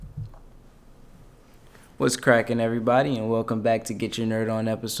What's cracking, everybody, and welcome back to Get Your Nerd On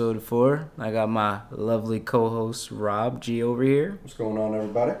episode 4. I got my lovely co-host Rob G over here, What's going on,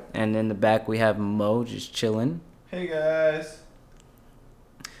 everybody? and in the back we have Mo just chilling. Hey guys.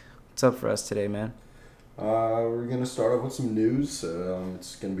 What's up for us today, man? We're gonna start off with some news.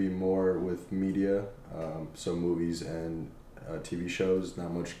 It's gonna be more with media, so movies and TV shows.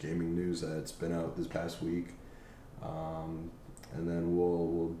 Not much gaming news that's been out this past week, and then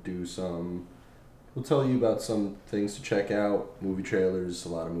we'll do some. We'll tell you about some things to check out. Movie trailers. A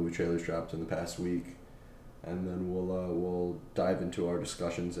lot of movie trailers dropped in the past week, and then we'll dive into our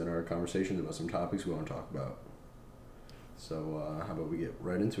discussions and our conversations about some topics we want to talk about. So how about we get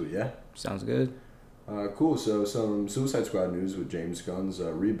right into it? Yeah. Sounds good. Cool. So some Suicide Squad news with James Gunn's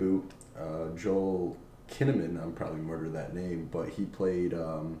reboot. Joel Kinnaman, I'm probably murdered that name, but he played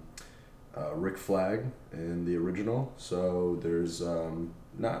Rick Flag in the original. So there's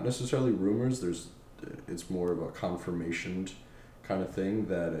not necessarily rumors. It's more of a confirmation kind of thing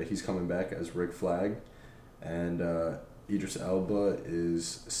that he's coming back as Rick Flag, and Idris Elba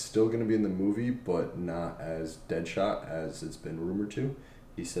is still going to be in the movie, but not as Deadshot as it's been rumored to.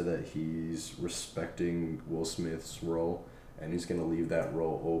 He said that he's respecting Will Smith's role, and he's going to leave that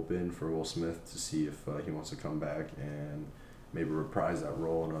role open for Will Smith to see if he wants to come back and maybe reprise that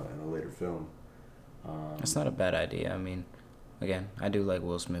role in a later film. That's not a bad idea. I mean, again, I do like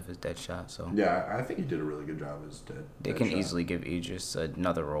Will Smith as Deadshot, so Yeah, I think he did a really good job as they can Deadshot. easily give Idris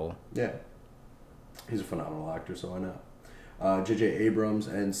another role. Yeah. He's a phenomenal actor, so why not? J.J. Abrams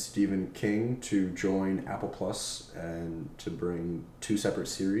and Stephen King to join Apple Plus and to bring 2 separate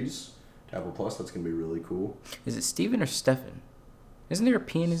series to Apple Plus. That's going to be really cool. Is it Steven or Stefan? Isn't there a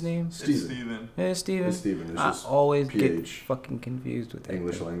P in his name? Steven. It's Steven. Yeah, Steven. It's Steven. It's I just always get PH. fucking confused with that.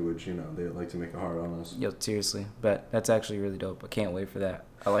 English thing. language, they like to make it hard on us. Yo, seriously, but that's actually really dope. I can't wait for that.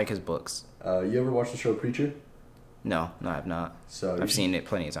 I like his books. You ever watch the show Preacher? No, I've not. So you I've should seen it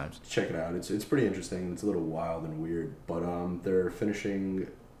plenty of times. check it out. It's pretty interesting. It's a little wild and weird, but they're finishing the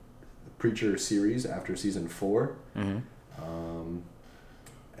Preacher series after season 4. Mm-hmm.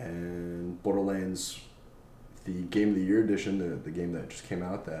 And Borderlands, the Game of the Year edition, the game that just came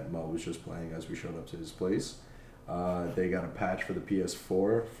out that Mo was just playing as we showed up to his place. They got a patch for the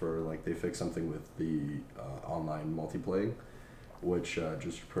PS4 for they fixed something with the online multiplayer, which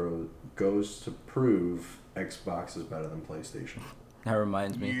goes to prove Xbox is better than PlayStation. That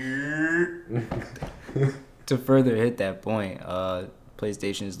reminds me. Yeah. To further hit that point,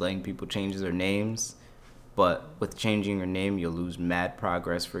 PlayStation is letting people change their names, but with changing your name, you'll lose mad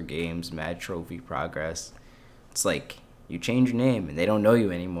progress for games, mad trophy progress. It's like you change your name and they don't know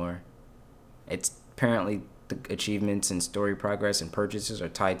you anymore. It's apparently the achievements and story progress and purchases are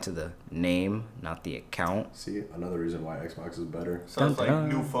tied to the name, not the account. See, another reason why Xbox is better. Sounds like Dun-dun.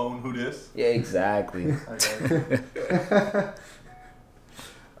 new phone. Who this? Yeah, exactly. Okay.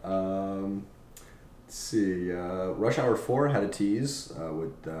 Let's see. Rush Hour 4 had a tease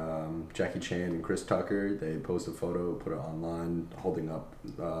with Jackie Chan and Chris Tucker. They posted a photo, put it online, holding up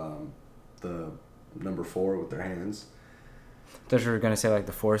the number 4 with their hands. Thought you were gonna say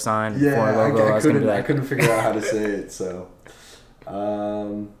the 4 sign, Yeah, 4 logo. I was gonna be I like, couldn't figure out how to say it. So,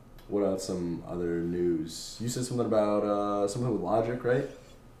 what else? Some other news. You said something about something with Logic, right?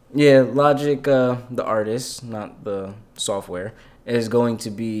 yeah, Logic, the artist, not the software, is going to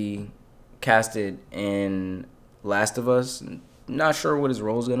be casted in Last of Us. Not sure what his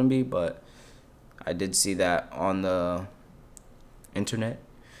role is going to be, but I did see that on the internet.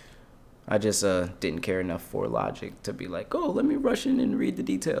 I just didn't care enough for Logic to be like, oh, let me rush in and read the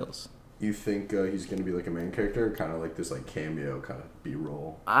details. You think he's gonna be like a main character, kind of like this cameo, kind of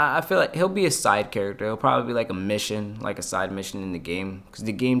B-roll? I feel like he'll be a side character. He'll probably be like a mission, like a side mission in the game. Because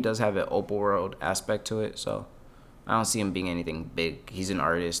the game does have an open world aspect to it, so I don't see him being anything big. He's an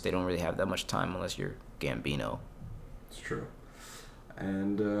artist. They don't really have that much time unless you're Gambino. It's true.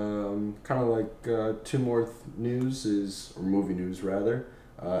 And kind of like 2 more or movie news rather.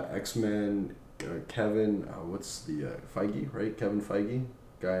 X-Men, Kevin, what's the Feige, right? Kevin Feige,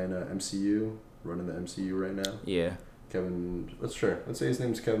 guy in MCU, running the MCU right now. Yeah, Let's say his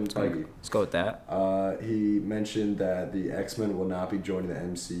name's Kevin Feige. let's go with that. He mentioned that the X-Men will not be joining the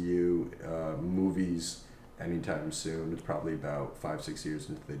MCU movies anytime soon. It's probably about 5-6 years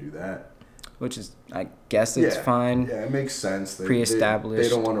until they do that. Which is, I guess it's fine. Yeah, it makes sense. Pre-established. They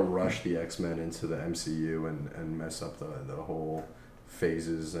don't want to rush the X-Men into the MCU and mess up the whole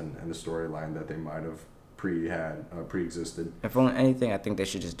phases and the storyline that they might have pre-existed. If only anything, I think they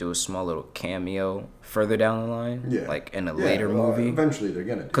should just do a small little cameo further down the line. Yeah. Like in a later movie. Eventually they're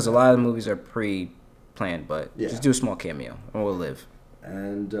going to do Because a that. lot of the movies are pre-planned, but Yeah. just do a small cameo and we'll live.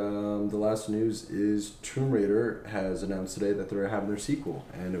 And the last news is Tomb Raider has announced today that they're having their sequel,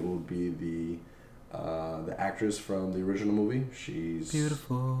 and it will be the actress from the original movie. She's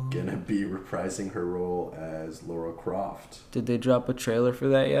Beautiful. gonna be reprising her role as Laura Croft. Did they drop a trailer for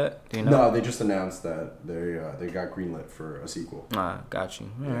that yet? Do you know? No, they just announced that they got greenlit for a sequel. Ah, got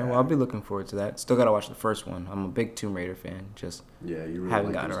you. All right, Yeah. well, I'll be looking forward to that. Still gotta watch the first one. I'm a big Tomb Raider fan. Just Yeah, you really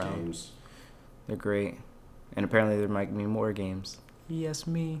Haven't like gotten those around. games. they're great, and apparently there might be more games. Yes,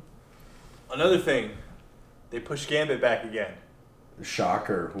 me. Another thing, they pushed Gambit back again.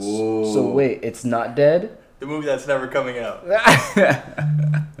 Shocker. Whoa. So wait, it's not dead? The movie that's never coming out.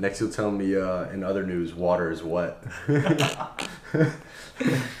 Next, you'll tell me in other news, water is wet.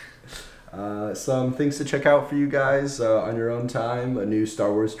 Some things to check out for you guys on your own time. A new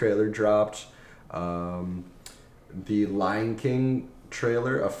Star Wars trailer dropped. The Lion King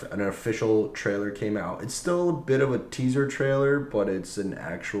trailer, an official trailer came out. It's still a bit of a teaser trailer, but it's an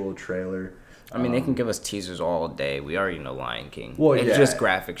actual trailer. I mean, they can give us teasers all day. We already know Lion King. Well, it's yeah. just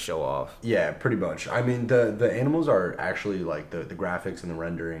graphic show off. Yeah, pretty much. I mean, the animals are actually like the graphics and the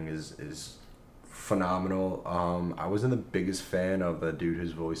rendering is phenomenal. I wasn't the biggest fan of the dude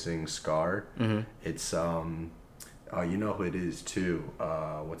who's voicing Scar. Mm-hmm. It's you know who it is too.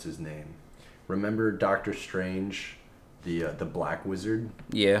 What's his name? Remember Doctor Strange, the Black Wizard?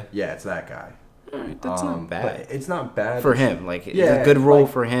 Yeah. Yeah, it's that guy. All right, that's not bad. But it's not bad For him. Like, it's Yeah, a good role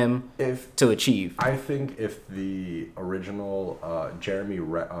like, for him If to achieve. I think if the original Jeremy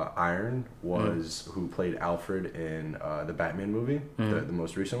Iron was who played Alfred in the Batman movie, the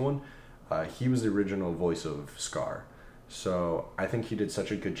most recent one, he was the original voice of Scar. So I think he did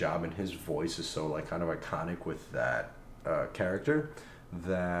such a good job, and his voice is so like kind of iconic with that character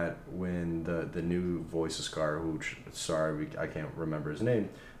that when the new voice of Scar, which I can't remember his name.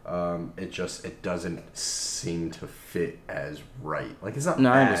 It doesn't seem to fit as right. Like it's not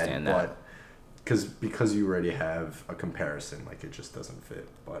No, bad, I understand that. but because you already have a comparison, like it just doesn't fit.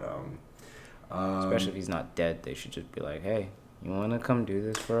 But Especially if he's not dead, they should just be like, hey, you want to come do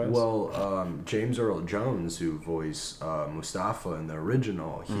this for us? well, James Earl Jones, who voiced Mustafa in the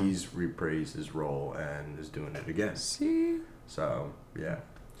original, he's reprised his role and is doing it again. See? So yeah.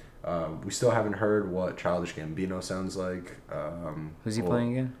 We still haven't heard what Childish Gambino sounds like. Who's he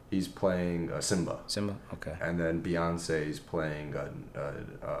playing again? He's playing Simba. Simba? Okay. And then Beyonce's playing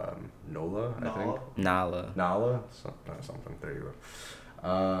Nola, I think. Nala. Nala? Something. There you go.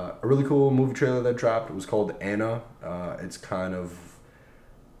 A really cool movie trailer that dropped. It was called Anna. It's kind of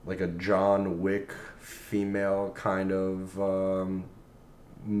like a John Wick female kind of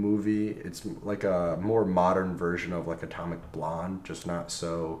movie. It's like a more modern version of like Atomic Blonde, just not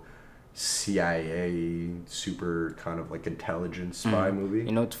so CIA super kind of like intelligence spy movie.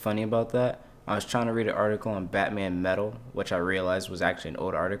 You know what's funny about that? I was trying to read an article on Batman Metal, which I realized was actually an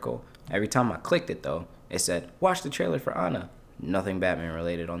old article. Every time I clicked it, though, it said, watch the trailer for Anna. Nothing Batman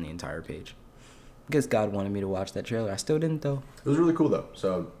related on the entire page. I guess God wanted me to watch that trailer. I still didn't, though. It was really cool though,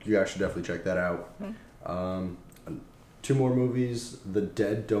 so you guys should definitely check that out. 2 more movies. The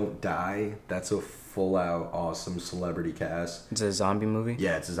Dead Don't Die. That's a full out awesome celebrity cast. It's a zombie movie?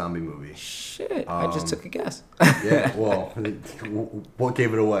 Yeah, it's a zombie movie. Shit, I just took a guess. Yeah, well, what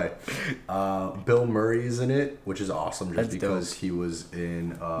gave it away? Bill Murray is in it, which is awesome just That's because he was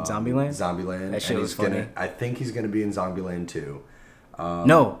in Zombieland? Zombieland. That shit and was he's gonna, funny. I think he's going to be in Zombieland too.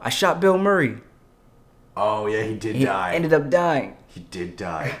 No, I shot Bill Murray. Oh, yeah, he did He die. ended up dying. He did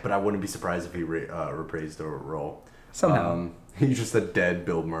die, but I wouldn't be surprised if he reprised the role. Somehow. He's just a dead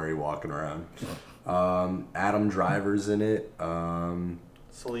Bill Murray walking around. Adam Driver's in it.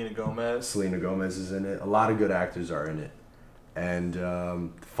 Selena Gomez. Selena Gomez is in it. A lot of good actors are in it.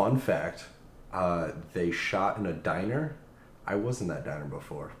 And fun fact, they shot in a diner. I was in that diner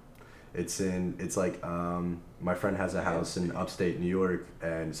before. It's like my friend has a house in upstate New York,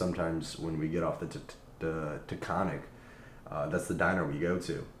 and sometimes when we get off the Taconic, that's the diner we go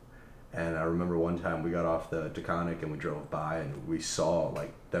to. And I remember one time we got off the Taconic and we drove by and we saw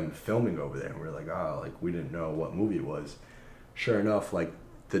like them filming over there, and we were like, oh, like we didn't know what movie it was. Sure enough, like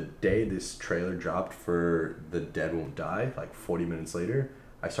the day this trailer dropped for The Dead Won't Die, like 40 minutes later,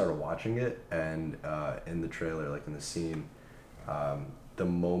 I started watching it, and in the trailer, like in the scene, the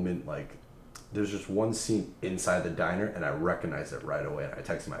moment, like there's just one scene inside the diner and I recognized it right away, and I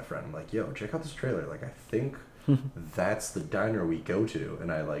texted my friend, I'm like, yo, check out this trailer, like I think that's the diner we go to.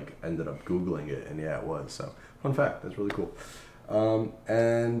 And I like ended up Googling it, and yeah, it was. So fun fact, that's really cool.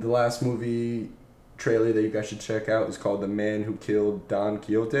 And the last movie trailer that you guys should check out is called The Man Who Killed Don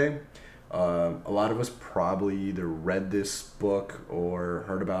Quixote. A lot of us probably either read this book or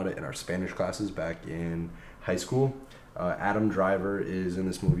heard about it in our Spanish classes back in high school. Adam Driver is in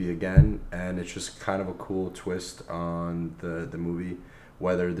this movie again, and it's just kind of a cool twist on the movie,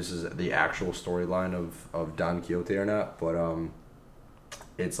 whether this is the actual storyline of Don Quixote or not, but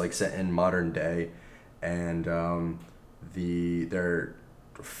it's like set in modern day, and they're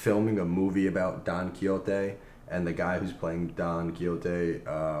filming a movie about Don Quixote, and the guy who's playing Don Quixote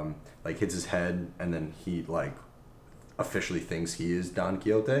like hits his head, and then he like officially thinks he is Don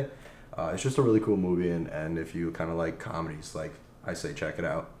Quixote. It's just a really cool movie, and if you kind of like comedies, like I say, check it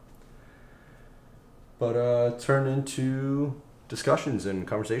out. But turn into discussions and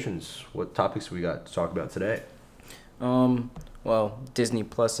conversations. What topics we got to talk about today? Well, Disney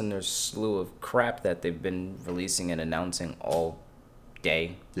Plus and their slew of crap that they've been releasing and announcing all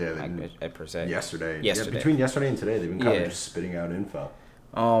day. Yeah, per se. Yesterday. Yeah, between yesterday and today, they've been kind of just spitting out info.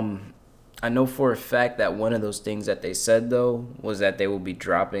 I know for a fact that one of those things that they said, though, was that they will be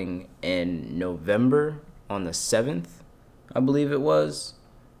dropping in November on the 7th, I believe it was.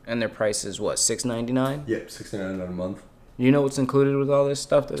 And their price is, what, $6.99? Yep, $6.99 a month. You know what's included with all this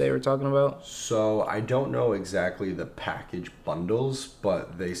stuff that they were talking about? So I don't know exactly the package bundles,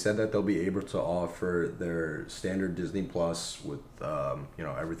 but they said that they'll be able to offer their standard Disney Plus with,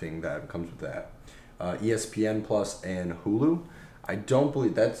 everything that comes with that. ESPN Plus and Hulu. I don't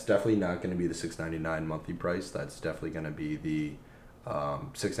believe that's definitely not going to be the $6.99 monthly price. That's definitely going to be the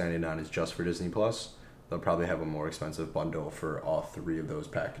 $6.99 is just for Disney Plus. They'll probably have a more expensive bundle for all three of those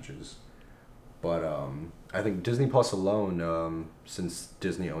packages. But I think Disney Plus alone, since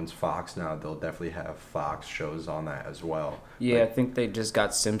Disney owns Fox now, they'll definitely have Fox shows on that as well. Yeah, I think they just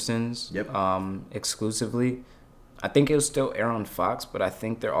got Simpsons exclusively. I think it'll still air on Fox, but I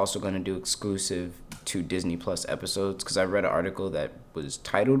think they're also going to do exclusive to Disney Plus episodes, because I read an article that was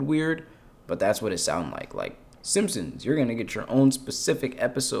titled weird, but that's what it sounded like. Like, Simpsons, you're going to get your own specific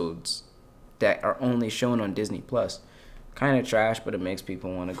episodes that are only shown on Disney Plus. Kind of trash, but it makes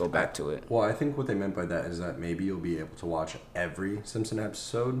people want to go back to it. Well, I think what they meant by that is that maybe you'll be able to watch every Simpson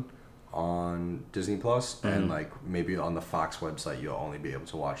episode on Disney Plus, and like maybe on the Fox website you'll only be able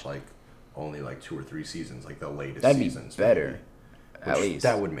to watch only 2 or 3 seasons, like the latest seasons. That'd be better, at least.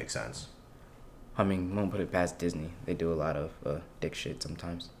 That would make sense. I mean, won't put it past Disney. They do a lot of dick shit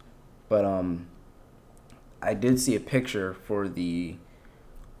sometimes. But I did see a picture for the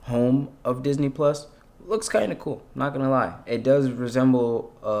home of Disney Plus. Looks kind of cool, not gonna lie. It does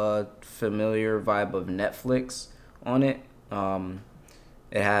resemble a familiar vibe of Netflix on it.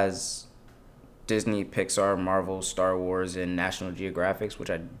 It has Disney, Pixar, Marvel, Star Wars, and National Geographic, which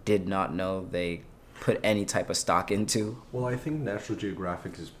I did not know they put any type of stock into. Well, I think National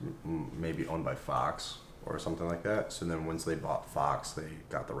Geographic is maybe owned by Fox or something like that. So then once they bought Fox, they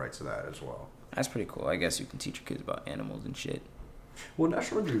got the rights to that as well. That's pretty cool. I guess you can teach your kids about animals and shit. Well,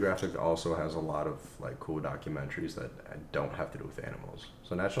 National Geographic also has a lot of cool documentaries that don't have to do with animals.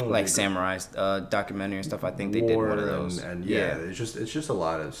 So Samurai documentary and stuff. I think they did one of those. And it's just a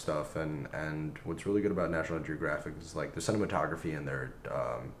lot of stuff. And what's really good about National Geographic is the cinematography and their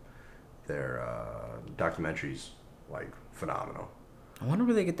documentaries, phenomenal. I wonder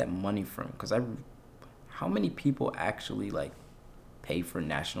where they get that money from, because how many people actually pay for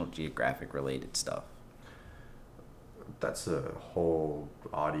National Geographic related stuff? That's a whole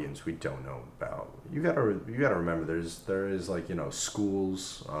audience we don't know about. You gotta remember there is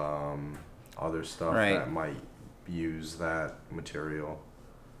schools, other stuff that might use that material.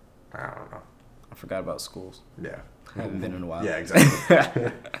 I don't know. I forgot about schools. Yeah, I haven't been in a while. Yeah, exactly.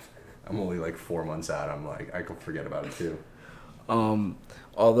 I'm only 4 months out. I'm I could forget about it too.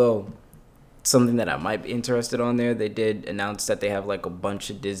 Although something that I might be interested on there, they did announce that they have a bunch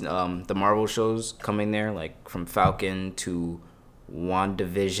of Disney, the Marvel shows coming there, from Falcon to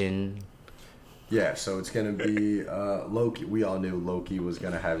WandaVision. Yeah, so it's gonna be Loki. We all knew Loki was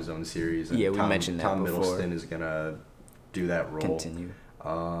gonna have his own series. And we mentioned that Tom before. Hiddleston is gonna do that role. Continue.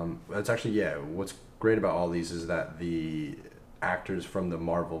 That's actually what's great about all these is that the actors from the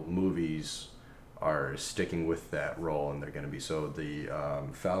Marvel movies are sticking with that role, and they're going to be the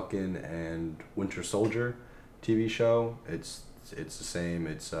Falcon and Winter Soldier TV show. It's the same.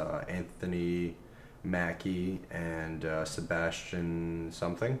 It's Anthony Mackie and Sebastian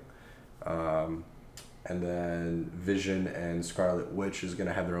something, and then Vision and Scarlet Witch is going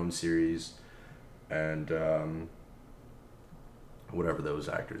to have their own series, and whatever those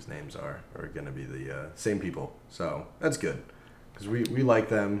actors' names are going to be the same people. So that's good, because we like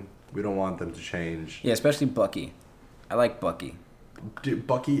them. We don't want them to change. Yeah, especially Bucky. I like Bucky. Dude,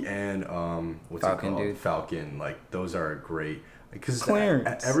 Bucky and what's Falcon, it called? dude. Falcon. Those are great. Because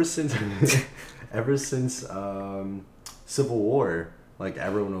Clarence. ever since Civil War, Like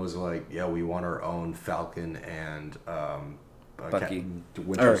everyone was like, yeah, we want our own Falcon and Bucky.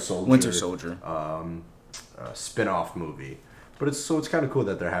 Winter Soldier. Winter Soldier. Spin-off movie. But it's kind of cool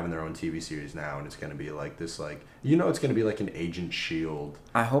that they're having their own TV series now, and it's gonna be like this, like it's gonna be like an Agent Shield.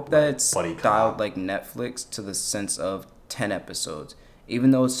 I hope that it's buddy styled cop. like Netflix to the sense of 10 episodes.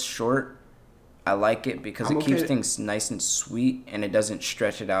 Even though it's short, I like it because I'm it keeps okay. things nice and sweet, and it doesn't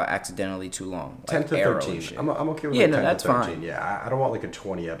stretch it out accidentally too long. 10 like to Arrow and 13. shit. I'm okay with Yeah, like no, 10 that's to 13. fine. Yeah, I don't want like a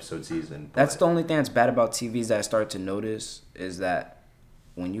 20-episode season. That's but- the only thing that's bad about TVs that I start to notice is that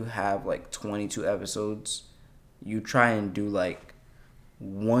when you have like 22 episodes, you try and do like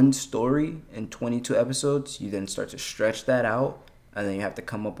one story in 22 episodes, you then start to stretch that out, and then you have to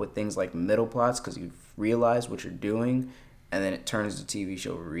come up with things like middle plots because you've realized what you're doing, and then it turns the TV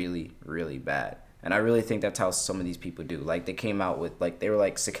show really, really bad. And I really think that's how some of these people do. Like, they came out with, like, they were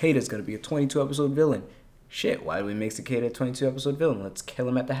like, Cicada's going to be a 22-episode villain. Shit, why do we make Cicada a 22-episode villain? Let's kill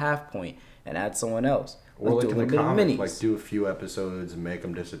him at the half point and add someone else. Or Let's like do a in little the bit of comic, minis. like do a few episodes, make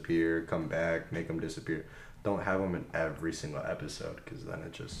them disappear, come back, make them disappear. Don't have them in every single episode because then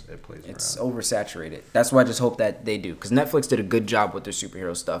it plays It's around. oversaturated. That's why I just hope that they do. Because Netflix did a good job with their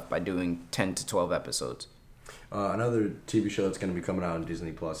superhero stuff by doing 10 to 12 episodes. Another TV show that's going to be coming out on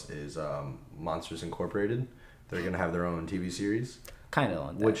Disney Plus is Monsters Incorporated. They're going to have their own TV series, Kind of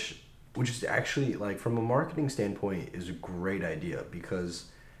on that. which is actually, like, from a marketing standpoint, is a great idea because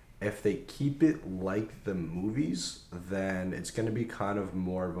if they keep it like the movies, then it's going to be kind of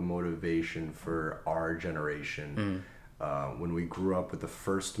more of a motivation for our generation. When we grew up with the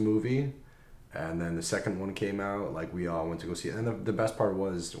first movie, and then the second one came out, like, we all went to go see it. And the best part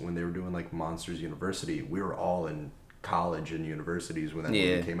was when they were doing, like, Monsters University, we were all in college and universities when that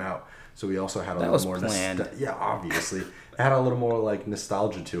movie came out. So we also had a That little was more... planned. Yeah, obviously. It had a little more, like,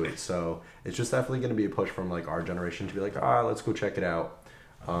 nostalgia to it. So it's just definitely going to be a push from, like, our generation to be like, let's go check it out.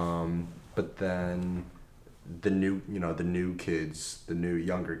 But then the new kids, the new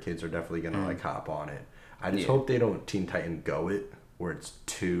younger kids are definitely going to, like, hop on it. I just hope they don't Teen Titan Go it, where it's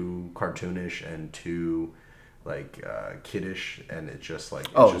too cartoonish and too, like, kiddish, and it's just,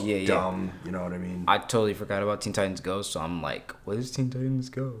 like, dumb. You know what I mean? I totally forgot about Teen Titans Go, so I'm like, what is Teen Titans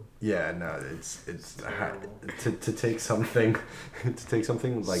Go? Yeah, no, it's to take something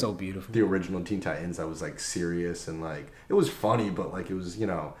like So beautiful. the original Teen Titans that was, like, serious and, like, it was funny, but, like, it was,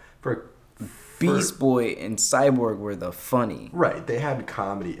 for Beast Boy and Cyborg were the funny. right, they had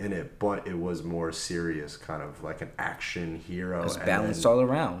comedy in it, but it was more serious, kind of like an action hero. It was and balanced then all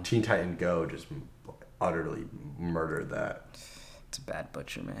around. Teen Titan Go just utterly murdered that. It's a bad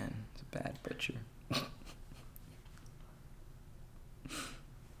butcher, man. It's a bad butcher.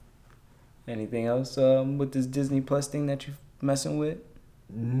 Anything else with this Disney Plus thing that you're messing with?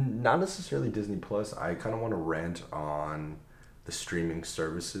 Not necessarily Disney Plus. I kind of want to rant on the streaming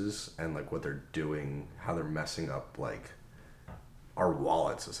services and, like, what they're doing, how they're messing up, like, our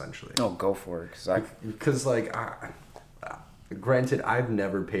wallets, essentially. Oh, go for it. Because, like, granted, I've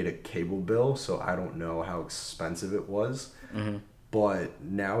never paid a cable bill, so I don't know how expensive it was. Mm-hmm. But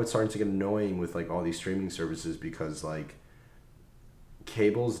now it's starting to get annoying with, like, all these streaming services because, like,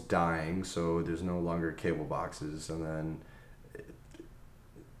 cable's dying, so there's no longer cable boxes, and then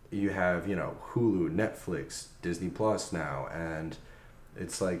you have, Hulu, Netflix, Disney Plus now, and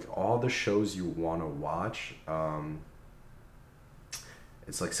it's like all the shows you want to watch.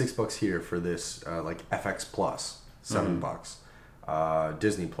 It's like $6 here for this, like FX Plus, $7.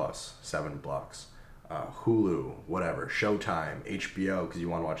 Disney Plus, $7. Hulu, whatever, Showtime, HBO, because you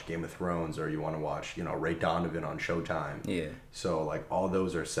want to watch Game of Thrones or you want to watch, Ray Donovan on Showtime. Yeah. So, like, all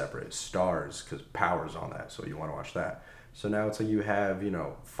those are separate. Stars, because Power's on that, so you want to watch that. So now it's like you have,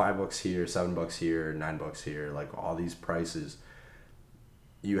 $5 here, $7 here, $9 here, like, all these prices.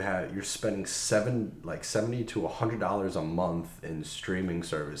 You're spending $70 to $100 a month in streaming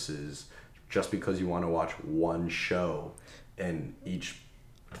services just because you want to watch one show in each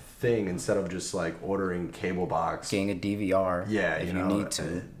thing instead of just, like, ordering cable box, Getting a DVR. yeah, if you need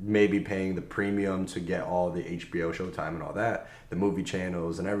to. maybe paying the premium to get all the HBO Showtime and all that, the movie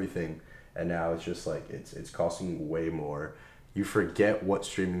channels and everything, and now it's just like it's costing way more. You forget what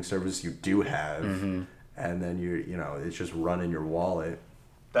streaming service you do have, and then it's just running your wallet.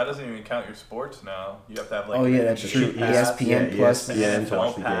 That doesn't even count your sports now. You have to have, like, Oh, yeah, that's true. ESPN Plus. and to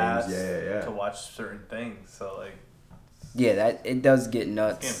watch the Pass games. Yeah. to watch certain things. So, like, Yeah, that it does get it's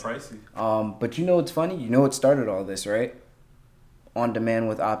nuts. getting pricey. But you know what's funny? You know what started all this, right? On demand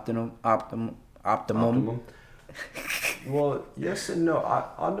with Optimum. Well, yes and no.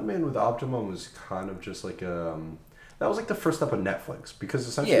 On demand with Optimum was kind of just like That was like the first step of Netflix, because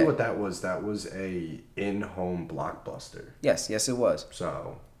essentially Yeah. what that was a in-home blockbuster. Yes, it was.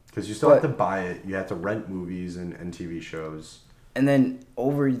 So, because you still But- have to buy it, you have to rent movies and TV shows. And then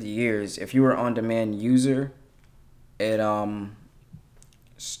over the years, if you were on-demand user, it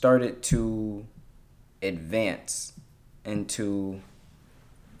started to advance into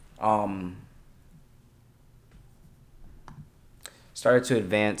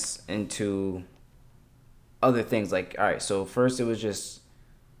other things. Like, all right, so first it was just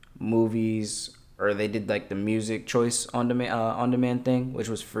movies, or they did like the music choice on-demand thing, which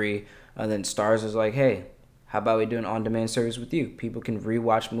was free. And then Stars was like, hey, how about we do an on-demand service with you? People can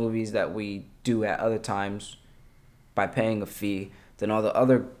rewatch movies that we do at other times by paying a fee. Then all the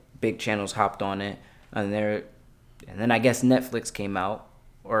other big channels hopped on it, and then I guess Netflix came out,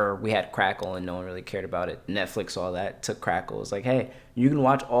 or we had Crackle and no one really cared about it. Netflix saw that, took Crackle. It was like, hey, you can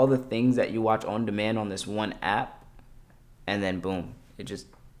watch all the things that you watch on demand on this one app, and then boom, it just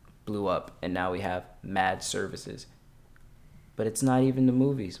blew up, and now we have mad services. But it's not even the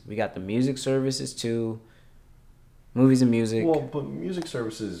movies. We got the music services too. Movies and music. Well, but music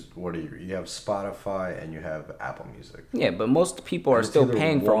services, what are you have Spotify and you have Apple Music. Yeah, but most people are And it's still either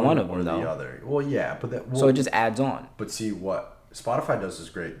paying for one of or them, the though. other. Well, yeah, but that. Well, So it just adds on. But see, what Spotify does is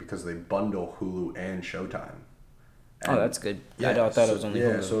great because they bundle Hulu and Showtime. Oh, that's good. Yeah, I thought it was only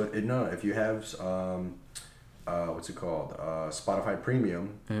yeah. Hulu. So no, if you have what's it called, Spotify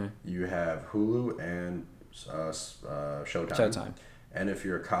Premium, you have Hulu and Showtime. Showtime. And if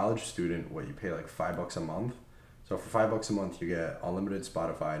you're a college student, what you pay like $5 a month. So for $5 a month, you get unlimited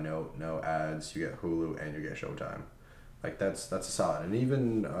Spotify, no ads. You get Hulu and you get Showtime. Like that's a solid. And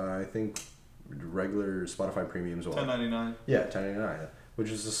even I think regular Spotify premiums will $10.99. yeah, $10.99, which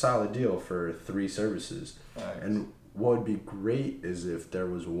is a solid deal for 3 services. Nice. And what would be great is if there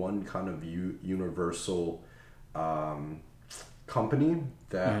was one kind of universal company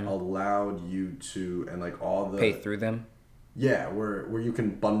that allowed you to, and like all the Pay through them. yeah, where you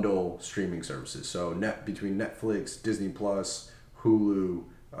can bundle streaming services. So between Netflix, Disney Plus, Hulu,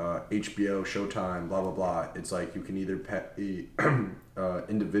 HBO, Showtime, blah blah blah. It's like you can either pay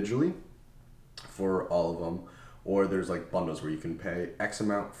individually for all of them, or there's like bundles where you can pay X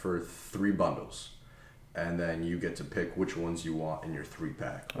amount for 3 bundles, and then you get to pick which ones you want in your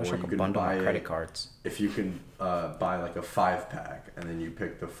 3-pack. I wish Or I you could can bundle buy my it credit cards. if you can buy like a 5-pack, and then you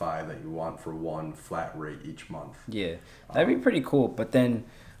pick the 5 that you want for one flat rate each month. Yeah, that'd be pretty cool. But then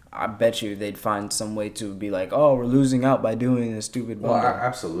I bet you they'd find some way to be like, oh, we're losing out by doing this stupid Well, bundle.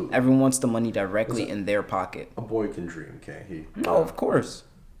 absolutely. Everyone wants the money directly in their pocket. A boy can dream, can't he? No, of course.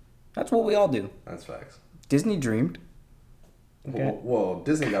 That's what we all do. That's facts. Disney dreamed. Okay. Well,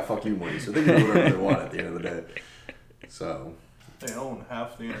 Disney got fuck you money, so they can do whatever they want at the end of the day. So, They own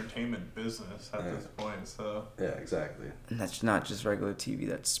half the entertainment business at this point, so yeah, exactly. And that's not just regular TV,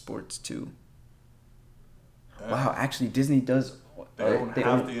 that's sports too. yeah. Wow, actually, Disney does. They own they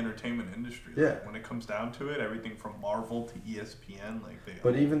half own- the entertainment industry. Yeah. Like, when it comes down to it, everything from Marvel to ESPN, like they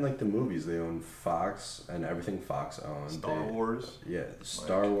But own even like the movies, they own Fox and everything Fox owns. Star Wars. Yeah,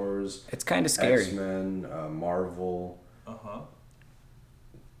 Star Wars, It's kind of scary. X-Men, Marvel. Uh-huh.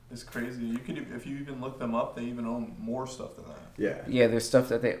 It's crazy. You could, if you even look them up, they even own more stuff than that. Yeah. Yeah, there's stuff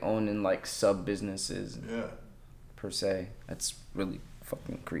that they own in like sub businesses Yeah. per se. That's really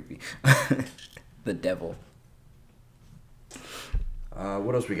fucking creepy. The devil.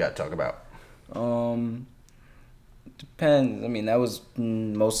 What else we got to talk about? Depends. I mean, that was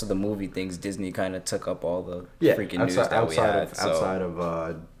most of the movie things. Disney kind of took up all the freaking news that we had. So. outside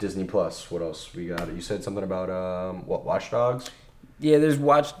of Disney Plus, what else we got? You said something about Watch Dogs? Yeah, there's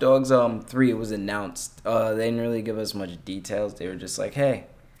Watch Dogs 3. It was announced. They didn't really give us much details. They were just like, hey,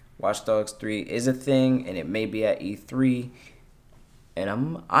 Watch Dogs 3 is a thing, and it may be at E3.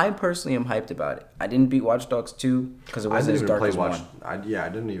 And I personally am hyped about it. I didn't beat Watch Dogs 2 because it wasn't as dark as 1. I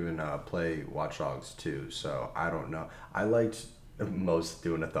didn't even play Watch Dogs 2, so I don't know. I liked most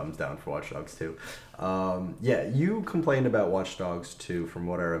doing a thumbs down for Watch Dogs 2. Yeah, you complained about Watch Dogs 2 from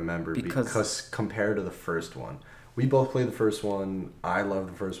what I remember because compared to the first one. We both played the first one. I love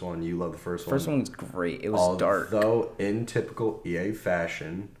the first one. You love the first one. First one was great. It was dark. Although, in typical EA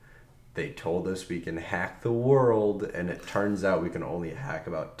fashion, they told us we can hack the world, and it turns out we can only hack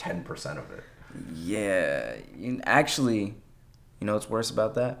about 10% of it. Yeah. Actually, you know what's worse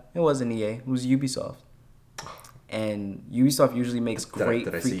about that? It wasn't EA. It was Ubisoft. And Ubisoft usually makes great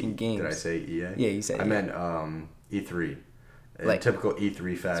freaking games. Did I say EA? Yeah, you said I EA. meant E3. In Like, typical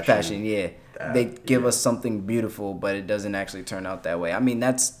E3 fashion. Yeah. They give us something beautiful, but it doesn't actually turn out that way. I mean,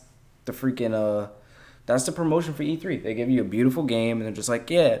 that's the freaking that's the promotion for E3. They give you a beautiful game, and they're just like,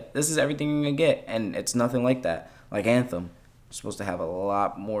 yeah, this is everything you're gonna get, and it's nothing like that. Like Anthem, it's supposed to have a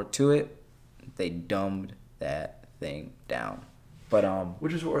lot more to it. They dumbed that thing down. But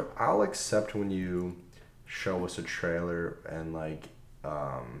Which is what I'll accept when you show us a trailer and like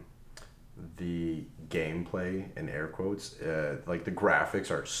the gameplay in air quotes, like the graphics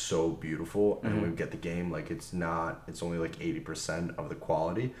are so beautiful, and when we get the game, like it's only like 80% of the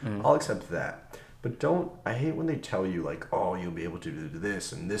quality. I'll accept that. But I hate when they tell you like, oh, you'll be able to do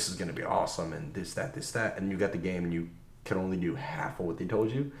this and this is gonna be awesome and this that, and you got the game and you can only do half of what they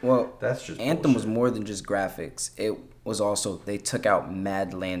told you. Well, that's just Anthem was bullshit. more than just graphics. It was also, they took out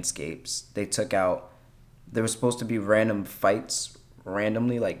mad landscapes. There was supposed to be random fights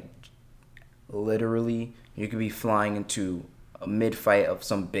randomly, like literally you could be flying into a mid-fight of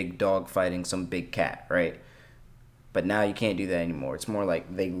some big dog fighting some big cat, right? But now you can't do that anymore. It's more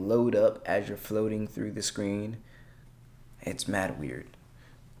like they load up as you're floating through the screen. It's mad weird.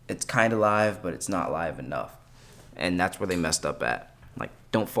 It's kind of live, but it's not live enough. And that's where they messed up at. Like,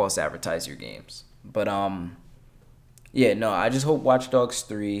 don't false advertise your games. But, yeah, no, I just hope Watch Dogs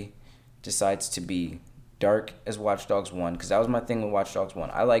 3 decides to be dark as Watch Dogs 1, because that was my thing with Watch Dogs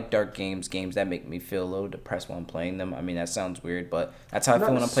 1. I like dark games that make me feel a little depressed while I'm playing them. I mean, that sounds weird, but that's how I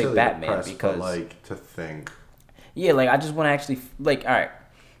feel when I play Batman, because... But like, to think... Yeah, like, I just want to actually... Like, all right,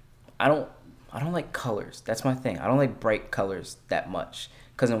 I don't like colors. That's my thing. I don't like bright colors that much.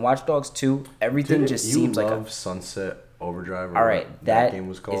 Because in Watch Dogs 2, everything just seems like a... Sunset Overdrive, or all right, that game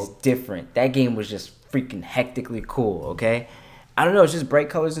was called? Is different. That game was just freaking hectically cool, okay? I don't know, it's just bright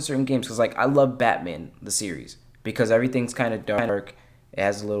colors in certain games. Because, like, I love Batman, the series. Because everything's kind of dark. It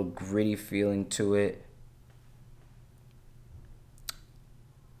has a little gritty feeling to it.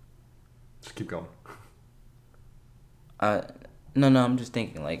 Just keep going. No, I'm just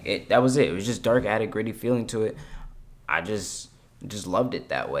thinking, like, that was it. It was just dark, added gritty feeling to it. I just loved it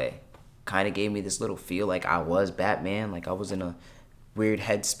that way. Kind of gave me this little feel like I was Batman, like I was in a weird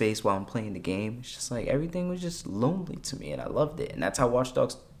headspace while I'm playing the game. It's just like everything was just lonely to me, and I loved it. And that's how Watch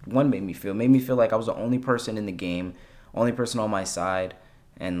Dogs 1 made me feel. It made me feel like I was the only person in the game, only person on my side,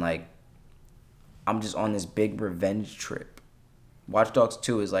 and like I'm just on this big revenge trip. Watch Dogs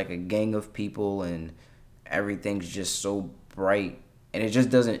 2 is like a gang of people, and everything's just so bright, and it's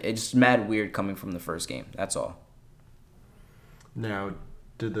just mad weird coming from the first game. That's all. Now,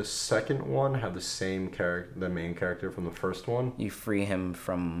 did the second one have the same character, the main character from the first one? You free him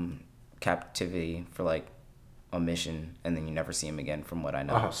from captivity for like a mission, and then you never see him again, from what I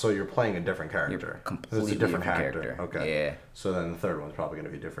know. So you're playing a different character. You're completely It's a different different actor. character. Okay. Yeah. So then the third one's probably going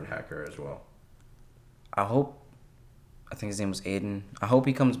to be a different hacker as well. I think his name was Aiden. I hope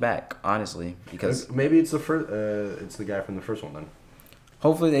he comes back, honestly, because Maybe it's the first. It's the guy from the first one then.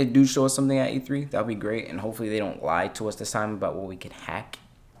 hopefully they do show us something at E3. That'll be great, and hopefully they don't lie to us this time about what we can hack.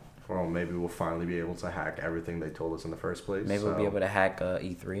 Well, maybe we'll finally be able to hack everything they told us in the first place. Maybe we'll be able to hack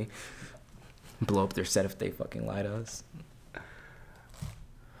E3, blow up their set if they fucking lie to us.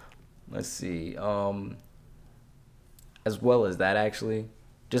 Let's see. As well as that, actually,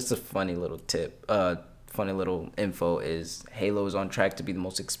 just a funny little tip. Funny little info is Halo is on track to be the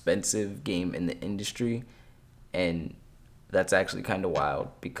most expensive game in the industry, and that's actually kind of wild,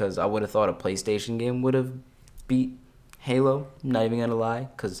 because I would have thought a PlayStation game would have beat Halo, not even gonna lie,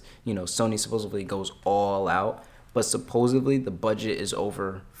 because Sony supposedly goes all out, but supposedly the budget is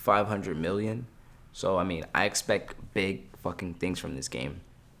over $500 million. So I mean, I expect big fucking things from this game.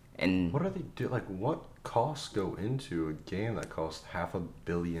 And what are they do? Like, what costs go into a game that costs $500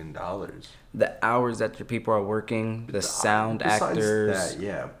 million? the hours that your people are working, the sound Besides actors. that,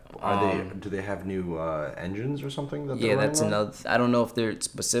 yeah. Do they have new engines or something that? Yeah, they're that's running on? another. I don't know if they're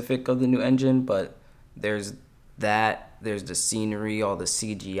specific of the new engine, but there's that. There's the scenery, all the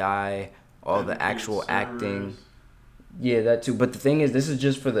CGI, all the actual acting. Yeah, that too. But the thing is, this is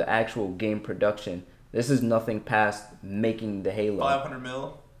just for the actual game production. This is nothing past making the Halo. 500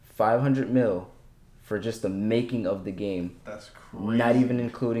 mil. 500 mil for just the making of the game. That's crazy. Not even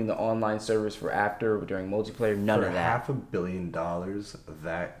including the online service for after, during multiplayer. None For of that. $500 million,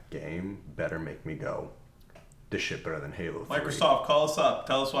 that game better make me go. This shit better than Halo 3. Microsoft, call us up.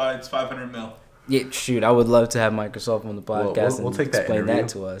 Tell us why it's 500 mil. Yeah, shoot, I would love to have Microsoft on the podcast We'll and take that explain interview. that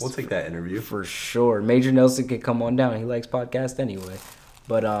to us. We'll take that interview. For sure. Major Nelson could come on down. He likes podcasts anyway.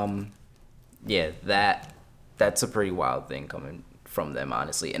 But yeah, that's a pretty wild thing coming from them,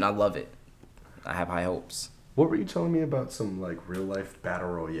 honestly, and I love it. I have high hopes. What were you telling me about some like real life battle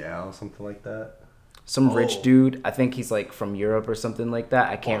royale, something like that? Some rich dude, I think he's like from Europe or something like that.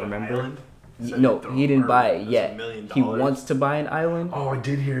 I can't remember. Island? No, he didn't buy it yet. $1 million. He wants to buy an island, Oh, I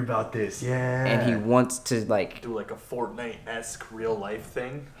did hear about this. Yeah. and he wants to like. do like a Fortnite-esque real life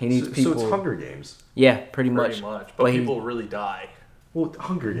thing. He needs so people. it's Hunger Games. Yeah, pretty Pretty much. much. But But he- people really die. Well,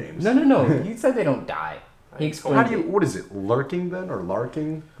 Hunger Games. No. He said they don't die. He How explained do you? it. What is it? Lurking then, or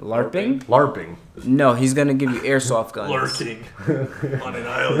larking? LARPing? LARPing. No, he's gonna give you airsoft guns. Lurking on an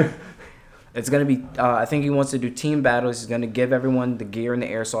island. It's gonna be. I think he wants to do team battles. He's gonna give everyone the gear and the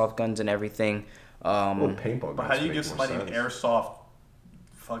airsoft guns and everything. Well, paintball. But how do you guns give make somebody more an sense. airsoft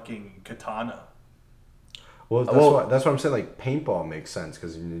fucking katana? Well, that's what I'm saying. Like paintball makes sense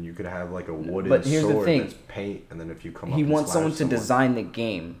because you could have like a wooden But here's the sword thing. that's paint, and then if you come up, He and wants slash someone to design the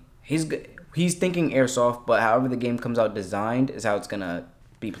game. He's thinking airsoft, but however the game comes out designed is how it's gonna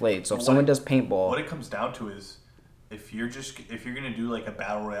be played. So if What someone it- does paintball, What it comes down to is, if you're gonna do like a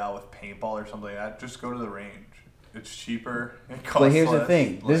battle royale with paintball or something like that, just go to the range. It's cheaper. It costs but here's the less,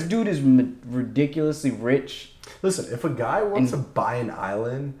 thing: this like- dude is ridiculously rich. Listen, if a guy wants to buy an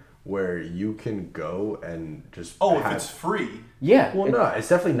island where you can go and just If have, it's free. Yeah. well, no, it's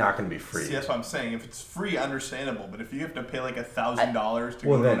definitely not going to be free. See, that's what I'm saying. If it's free, understandable. But if you have to pay like $1,000 to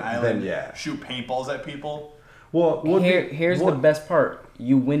Well, go to then- an island, then yeah. shoot paintballs at people, Well, Here's the best part: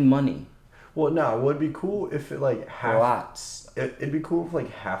 you win money. Well, no, it would be cool if it like half. Lots. It'd be cool if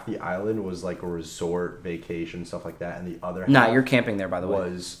like half the island was like a resort, vacation, stuff like that, and the other Nah, half you're camping there, by the way.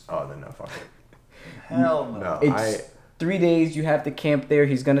 was then no, fuck it. hell no. No, It's 3 days. You have to camp there.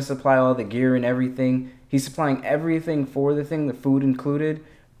 He's gonna supply all the gear and everything. He's supplying everything for the thing, the food included.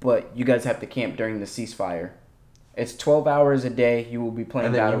 But you guys have to camp during the ceasefire. It's 12 hours a day. You will be playing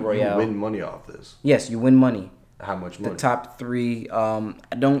and then battle you royale. win money off this. Yes, you win money. How much The money? top three. I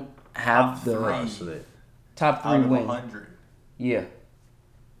don't have Top the three. So they- top Out three of win. 100. Yeah.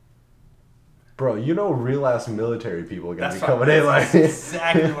 Bro, you know, real ass military people are gonna That's be coming in like that's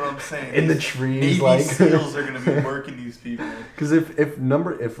exactly what I'm saying. in the These trees, Navy like SEAls are gonna be working these people. Because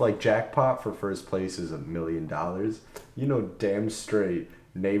if like jackpot for first place is $1 million, you know damn straight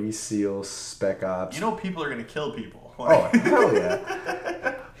Navy SEALs, Spec Ops. You know people are gonna kill people. oh hell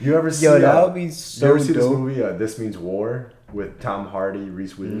yeah! You ever see? Yo, that would be you so ever see this dope. movie? This Means War with Tom Hardy,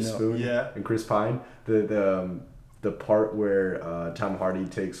 Reese Witherspoon, Yeah. and Chris Pine. The part where Tom Hardy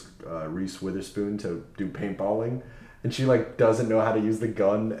takes Reese Witherspoon to do paintballing. And she like doesn't know how to use the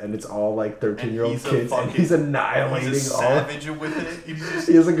gun, and it's all like 13-year-old he's a kids, and fucking- he's annihilating He's a all. savage with it. He's just,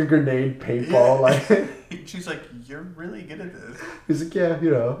 He has like a grenade paintball, like she's like, you're really good at this. he's like, yeah, you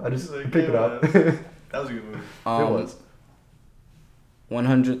know, I just He's like, pick it yeah, up. whatever. It That was a good movie. was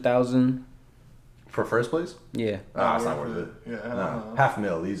 100,000. for first place. Yeah. Ah, it's Not not worth it. Yeah, I don't No,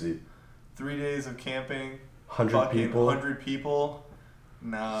 know. $500,000 easy. 3 days of camping. 100 fucking people. 100 people.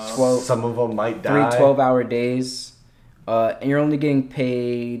 No. Well, Some of them might Three die. 12-hour days. And you're only getting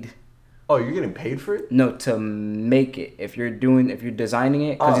paid Oh, you're getting paid for it? to make it. If you're designing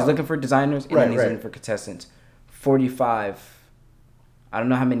it, because he's looking for designers and right, then he's right. looking for contestants. 45. I don't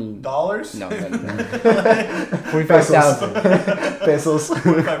know how many. Dollars? No. 45,000. Pesos.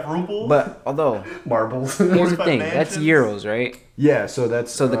 45 rubles? But Although, marbles. here's the 45 thing. That's mansions? euros, right? Yeah, so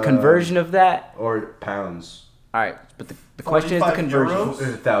that's So the conversion of that. or pounds. All right, but the question is the 45 conversion. euros?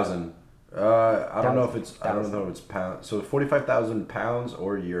 1,000. I don't know if it's Thousand. pounds. So 45,000 pounds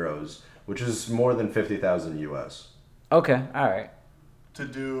or euros, which is more than 50,000 US Okay, all right. To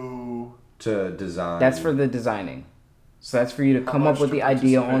do. to design. That's for the designing. So that's for you to How come up much with to the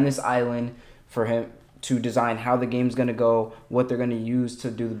idea on participate? this island for him to design how the game's gonna go, what they're gonna use to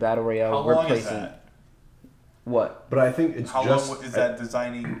do the battle royale. How We're long is placing that? what? But I think it's How just long is that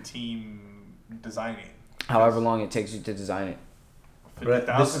designing team designing? However long it takes you to design it. But this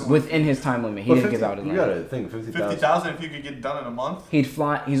 50,000? is Within his time limit. He But didn't 50 give out his You limit. gotta think 50,000. 50,000 if you could get it done in a month?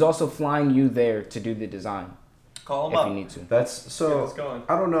 He's also flying you there to do the design Call him if up. you need to. That's Get so. this going.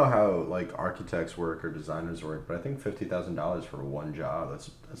 I don't know how like architects work or designers work, but I think $50,000 for one job.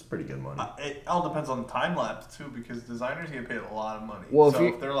 That's pretty good money. It all depends on the time lapse too, because designers get paid a lot of money. Well, so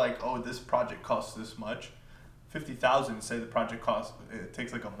if if they're like, "Oh, this project costs this much," 50,000. Say the project costs, it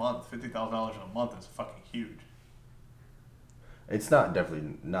takes like a month. $50,000 in a month is fucking huge. It's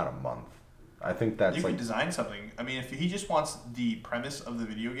definitely not a month. I think that's You like can design something. I mean, if he just wants the premise of the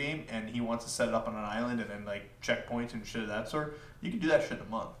video game and he wants to set it up on an island and then like checkpoints and shit of that sort, you can do that shit in a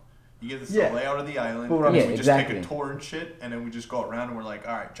month. You give us Yeah. the layout of the island, Well, and yeah, then we just exactly. take a tour and shit, and then we just go around and we're like,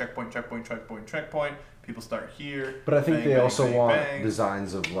 all right, checkpoint, checkpoint, checkpoint, checkpoint. People start here. But I think bang, they bang, also bang, want bang.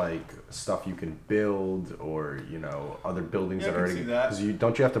 designs of like stuff you can build or other buildings Yeah, I that can already see that.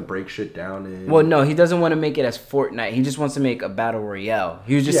 because you have to break shit down in. Well, no, he doesn't want to make it as Fortnite. He just wants to make a battle royale.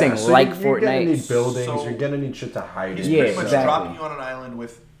 He was just saying so like you're gonna Fortnite. need buildings. So- you're gonna need shit to hide He's in. Yeah, pretty much exactly. dropping you on an island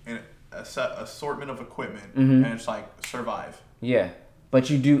with a set assortment of equipment, Mhm. and it's like survive. Yeah, but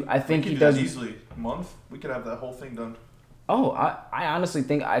you do. I We think could he do does. that easily. A month, we could have that whole thing done. Oh, I honestly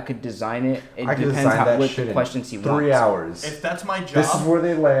think I could design it. It I can depends design how that what shit in questions he 3 wants. hours. If that's my job, This is where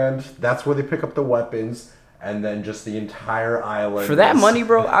they land. That's where they pick up the weapons, and then just the entire island. For that is- money,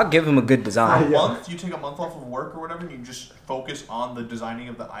 bro, I'll give him a good for design. a Yeah. month, you take a month off of work or whatever, and you just focus on the designing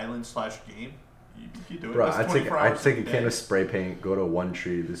of the island / game. You do it. Bro, That's I 24 hours take a day. can of spray paint, go to one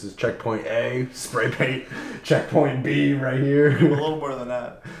tree. This is checkpoint A, spray paint. Checkpoint B, right A here. little more than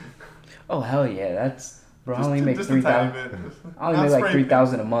that. Oh hell yeah, that's bro. I Just, only make just a tiny 3,000. bit. I only Not make like spray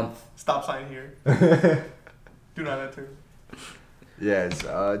 3,000 a month. paint. Stop sign here. Do not enter. Yeah, it's,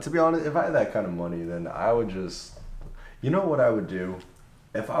 to be honest, if I had that kind of money, then I would just, you know what I would do?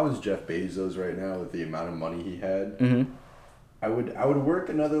 If I was Jeff Bezos right now with the amount of money he had, Mm-hmm. I would work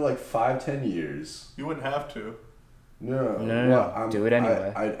another like 5-10 years. You wouldn't have to. No. Do it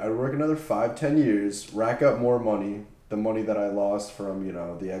anyway. I'd work another 5-10 years, rack up more money, the money that I lost from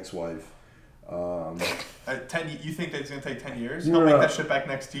the ex-wife. You think that's gonna take 10 years? No, I'll no, make no. that shit back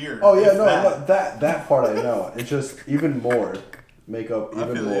next year. Oh yeah, If no, that. that part I know. It's just even more, make up I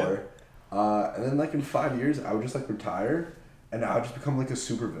even feel more, and then like in 5 years, I would just like retire, and I would just become like a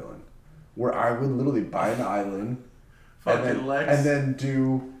supervillain, where I would literally buy an island, Fucking Lex. and then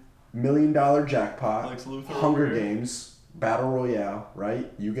do $1 million jackpot, Lex Luthor Hunger over here. Games, Battle Royale,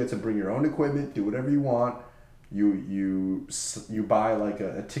 right? You get to bring your own equipment, do whatever you want. You buy like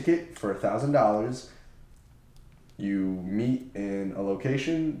a ticket for $1,000. You meet in a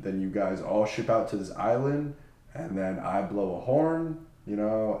location, then you guys all ship out to this island, and then I blow a horn,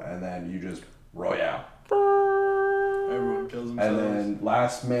 and then you just Royale. Everyone kills And themselves. then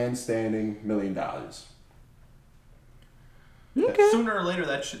last man standing, $1 million. Okay. Sooner or later,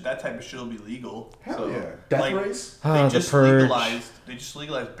 that type of shit will be legal. Hell So, yeah. Death like, race? Ah, They the just Purge.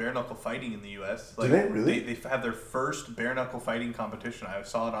 legalized bare knuckle fighting in the U.S. Do they really? They have their first bare knuckle fighting competition. I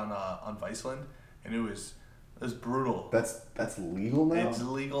saw it on Viceland, and it was brutal. That's legal now? It's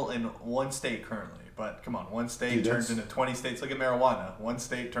legal in one state currently, but come on, one state Dude, turns that's- into 20 states. Look at marijuana. One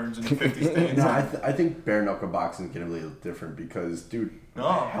state turns into 50 states. No, I think bare knuckle boxing is getting a little different because, dude, No.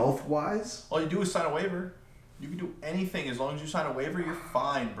 health wise, All you do is sign a waiver. You can do anything as long as you sign a waiver. You're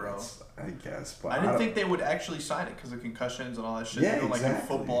fine, bro. I guess. But I didn't don't- think they would actually sign it because of concussions and all that shit. Yeah, They do, like in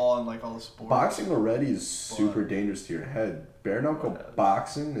exactly. football and like all the sports. boxing already is super dangerous to your head. Bare knuckle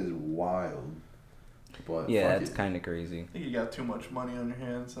boxing is wild. But Yeah, fuck that's it. kind of crazy. I think you got too much money on your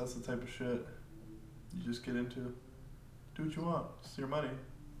hands. That's the type of shit you just get into. Do what you want. It's your money.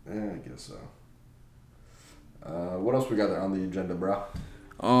 Yeah, I guess so. What else we got there on the agenda, bro?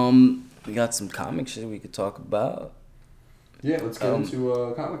 We got some comic shit we could talk about Yeah, let's get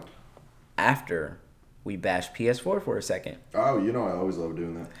into comic. after we bash PS4 for a second. Oh, I always love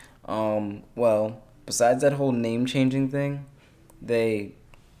doing that. Well, besides that whole name changing thing, they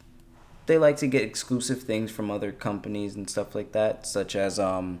like to get exclusive things from other companies and stuff like that, such as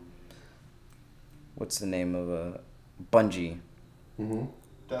what's the name of Bungie? Mm-hmm.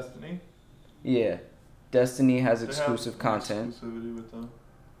 Destiny. Yeah, Destiny has They have exclusive content. Exclusivity with them.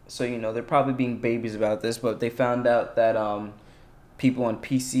 So they're probably being babies about this, but they found out that people on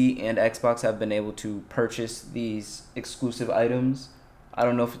PC and Xbox have been able to purchase these exclusive items. I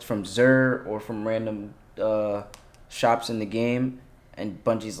don't know if it's from Xur or from random shops in the game. And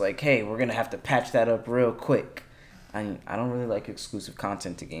Bungie's like, hey, we're gonna have to patch that up real quick. I don't really like exclusive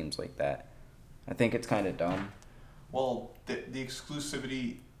content to games like that. I think it's kind of dumb. Well, the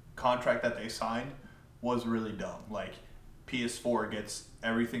exclusivity contract that they signed was really dumb. Like, PS4 gets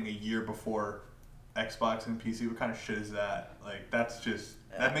everything a year before Xbox and PC. What kind of shit is that? Like,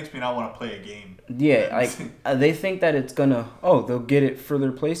 that makes me not want to play a game. Yeah, like they think that it's gonna they'll get it for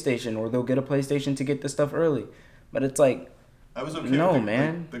their PlayStation or they'll get a PlayStation to get this stuff early, but it's like I was okay No, with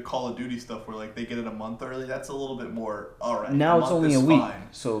man. the Call of Duty stuff where like they get it a month early. That's a little bit more alright. now it's month only a is week, fine.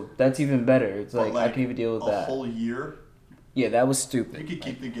 so that's even better. It's But, like I can even deal with a that. whole year. Yeah, that was You stupid. could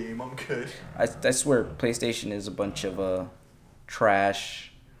keep the game. I'm good. I swear PlayStation is a bunch of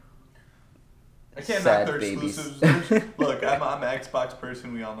trash. I can't Sad knock their babies. exclusives. Look, I'm an Xbox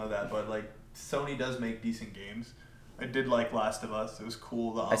person. We all know that. But like Sony does make decent games. I did like Last of Us. It was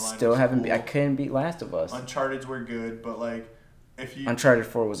cool. The I online still was haven't. cool. I couldn't beat Last of Us. Uncharted's were good, but like if you Uncharted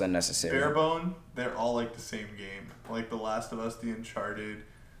 4 was unnecessary. Barebone, they're all like the same game. Like The Last of Us, the Uncharted,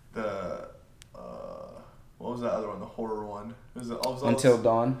 the what was that other one? The horror one. It was all Until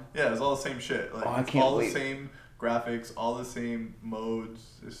Dawn. Yeah, it was all the same shit. Like Oh, I it's can't all wait. the same graphics, all the same modes.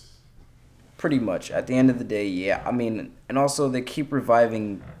 Just Pretty much. At the end of the day, yeah. I mean, and also they keep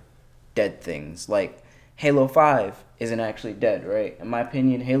reviving dead things. Like Halo 5 isn't actually dead, right? In my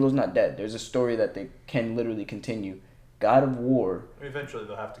opinion, Halo's not dead. There's a story that they can literally continue. God of War, Eventually,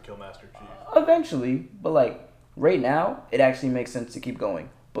 they'll have to kill Master Chief. eventually, but like right now, it actually makes sense to keep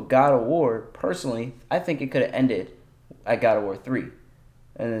going. But God of War, personally, I think it could have ended at God of War 3.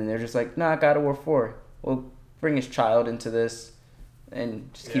 And then they're just like, nah, God of War 4. We'll bring his child into this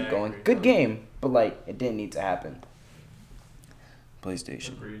and just keep I going. agree. Good game, but like, it didn't need to happen.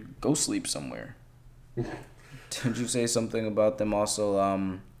 PlayStation. Agreed. Go sleep somewhere. Did you say something about them also?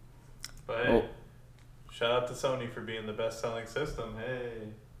 But hey, shout out to Sony for being the best-selling system. Hey,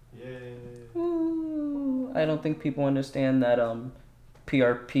 yay. I don't think people understand that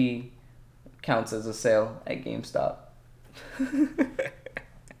PRP counts as a sale at GameStop.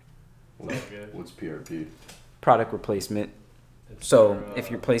 What's PRP? Product replacement. It's So for, if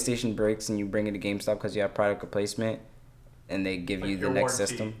your PlayStation breaks and you bring it to GameStop because you have product replacement, and they give like you the your next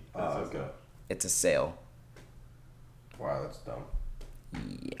warranty, system, that's Okay. it. it's a sale. Wow, that's dumb.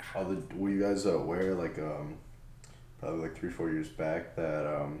 Yeah. Were you guys aware, like, probably like 3-4 years back,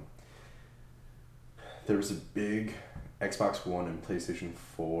 that there was a big Xbox One and PlayStation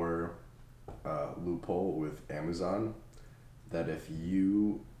 4 loophole with Amazon that if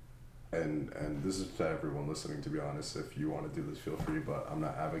you and this is to everyone listening, to be honest, if you want to do this, feel free, but I'm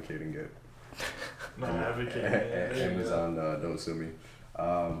not advocating it. Not advocating it. Amazon, don't sue me.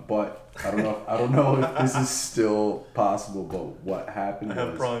 But I don't know if this is still possible. But what happened I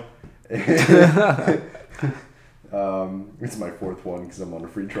have was, Prime. it's my fourth one because I'm on a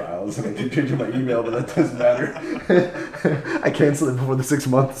free trials and I keep changing my email, but that doesn't matter. I canceled it before the 6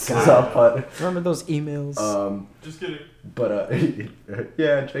 months is up, but Remember those emails? Just kidding. but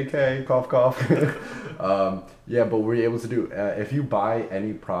yeah, JK, cough cough. Yeah, but we're able to do if you buy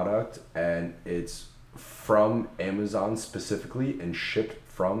any product and it's from Amazon specifically and shipped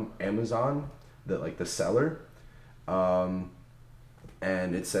from Amazon, the seller, and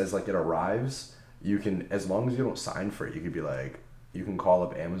it says like it arrives, you can, as long as you don't sign for it, you could be like, you can call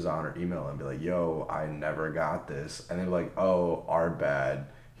up Amazon or email and be like, yo, I never got this, and they're like, oh, our bad,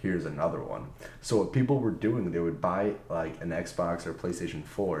 here's another one. So what people were doing, they would buy like an Xbox or PlayStation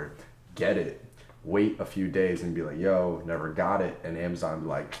 4, get it, wait a few days and be like, yo, never got it, and Amazon would be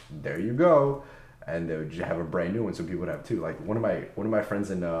like, there you go, and they would have a brand new one, so people would have two. Like one of my friends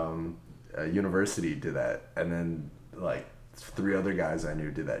in university did that, and then like 3 other guys I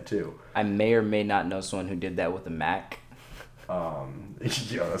knew did that too. I may or may not know someone who did that with a Mac.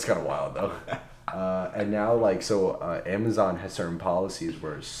 Yeah, that's kind of wild though. And now, like, so Amazon has certain policies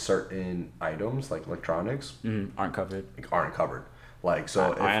where certain items, like electronics, Aren't covered. aren't covered. Like,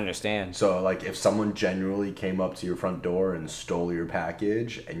 so I understand. So, like, if someone genuinely came up to your front door and stole your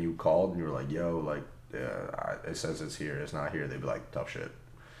package, and you called and you were like, "Yo, like, it says it's here, it's not here," they'd be like, "Tough shit."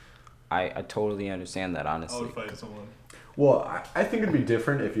 I totally understand that, I honestly. would fight someone. Well, I think it'd be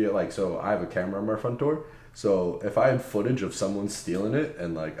different if you like. So I have a camera on my front door. So if I had footage of someone stealing it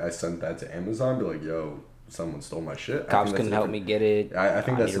and like I sent that to Amazon, be like, "Yo, someone stole my shit." Cops couldn't help me get it. I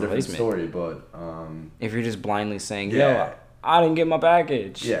think that's need a different replacement. story, but If you're just blindly saying, Yeah. yo, I didn't get my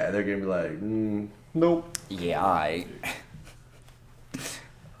package. yeah, they're gonna be like, "Nope." Yeah,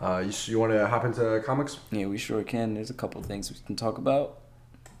 You want to hop into comics? Yeah, we sure can. There's a couple things we can talk about.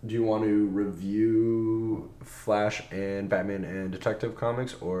 Do you want to review Flash and Batman and Detective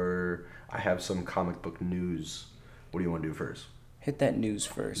Comics, or I have some comic book news? What do you want to do first? Hit that news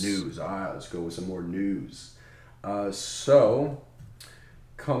first. News. All right, let's go with some more news. So,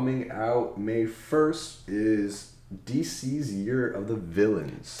 coming out May 1st is DC's Year of the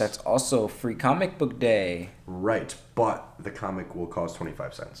Villains. That's also Free Comic Book Day. right, but the comic will cost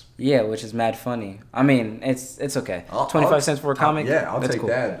 25 cents. Yeah, which is mad funny. I mean, it's okay. I'll- 25 cents for a comic? Yeah, I'll That's take cool.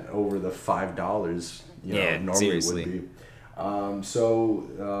 that over the $5 Yeah, normally seriously. would be.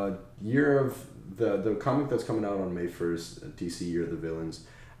 Year of the comic that's coming out on May 1st, DC Year of the Villains,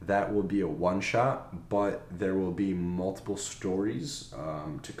 that will be a one shot, but there will be multiple stories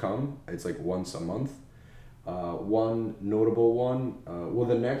to come. It's like once a month. One notable one,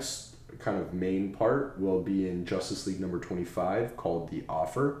 the next kind of main part will be in Justice League number 25 called The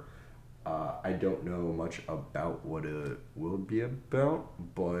Offer. I don't know much about what it will be about,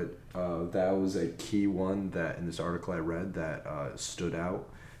 but that was a key one that in this article I read that stood out.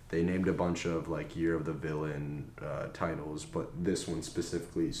 They named a bunch of like Year of the Villain titles, but this one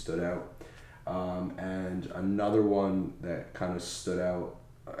specifically stood out. And another one that kind of stood out,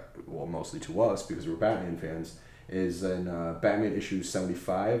 mostly to us because we're Batman fans, is in Batman issue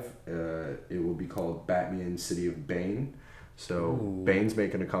 75. It will be called Batman City of Bane. So Bane's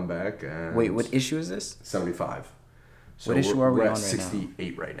making a comeback. And Wait, what issue is this? 75. So what issue are we we're on at right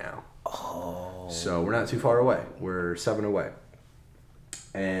 68 right now. Oh. So we're not too far away. We're 7 away.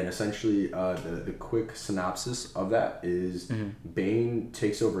 And essentially, the quick synopsis of that is Bane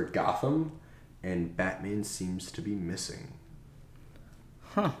takes over Gotham, and Batman seems to be missing.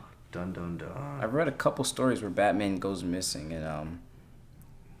 Huh. Dun dun dun. I've read a couple stories where Batman goes missing, and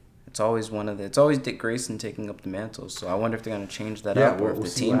it's always Dick Grayson taking up the mantle. So I wonder if they're gonna change that up, or if we'll the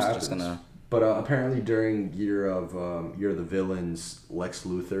see what team's happens. just gonna. But apparently during Year of the Villains, Lex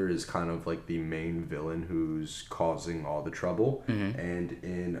Luthor is kind of like the main villain who's causing all the trouble. And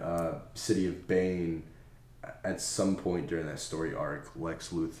in City of Bane, at some point during that story arc,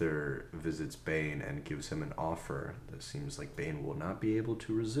 Lex Luthor visits Bane and gives him an offer that seems like Bane will not be able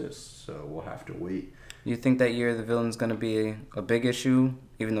to resist. So we'll have to wait. Do you think that Year of the Villain's gonna be a big issue,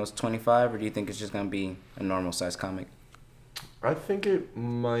 even though it's 25, or do you think it's just gonna be a normal size comic? I think it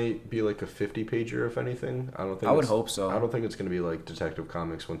might be like a 50-pager, if anything. I would hope so. I don't think it's going to be like Detective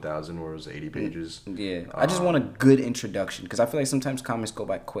Comics 1000, where it was 80 pages. Yeah, I just want a good introduction, because I feel like sometimes comics go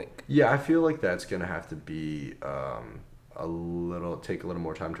by quick. Yeah, I feel like that's going to have to be take a little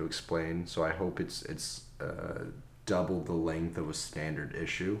more time to explain. So I hope it's double the length of a standard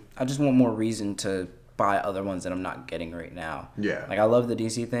issue. I just want more reason to buy other ones that I'm not getting right now. Yeah. Like, I love the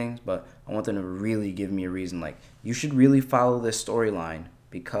DC things, but I want them to really give me a reason. Like, you should really follow this storyline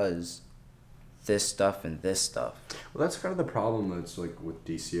because this stuff and this stuff. Well, that's kind of the problem that's like with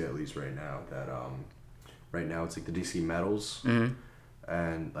DC, at least right now, that right now it's like the DC Metals.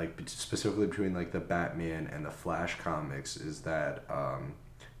 And like specifically between like the Batman and the Flash comics is that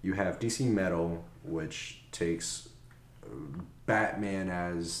you have DC Metal, which takes Batman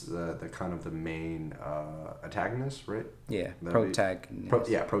as the kind of the main antagonist, right? Yeah, protagonist.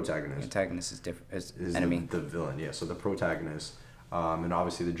 Protagonist. Antagonist is different. Is enemy. The villain, yeah. So the protagonist, and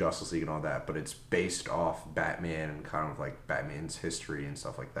obviously the Justice League and all that, but it's based off Batman and kind of like Batman's history and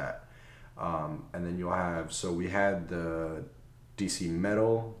stuff like that. And then you'll have, so we had the DC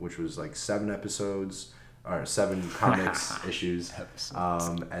Metal, which was like 7 episodes, or 7 comics issues.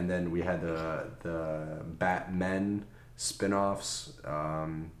 And then we had the Batmen spin-offs,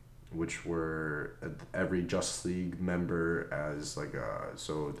 which were every Justice League member as like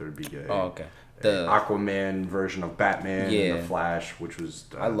so there'd be the Aquaman version of Batman, and the Flash, which was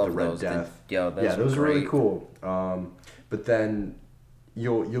I love the Red those. Death. Those were really cool. But then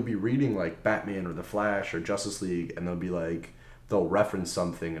you'll be reading like Batman or the Flash or Justice League, and they'll reference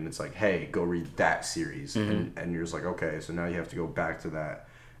something, and it's like, hey, go read that series, and you're just like, okay, so now you have to go back to that,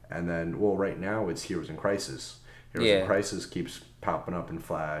 and then right now it's Heroes in Crisis. Heroes in Crisis keeps popping up in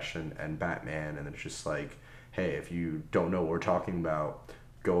Flash and Batman, and it's just like, hey, if you don't know what we're talking about,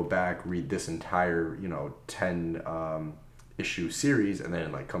 go back, read this entire 10 issue series, and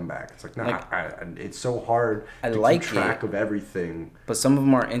then like come back. It's like, it's so hard to keep track of everything. But some of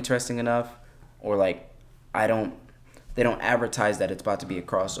them are interesting enough, or like they don't advertise that it's about to be a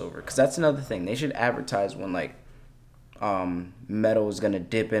crossover, because that's another thing. They should advertise when like Metal is gonna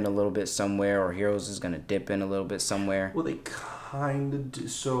dip in a little bit somewhere, or Heroes is gonna dip in a little bit somewhere. Well, they kind of do.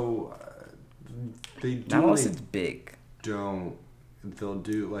 So they do. Not unless it's big. They'll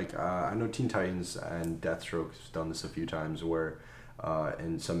do like I know Teen Titans and Deathstroke has done this a few times, where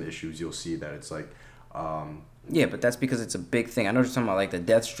in some issues you'll see that it's like. Yeah, but that's because it's a big thing. I know you're talking about like the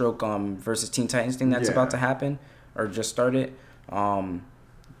Deathstroke versus Teen Titans thing that's about to happen or just started.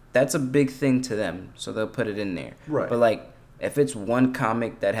 That's a big thing to them, so they'll put it in there. Right. But like, if it's one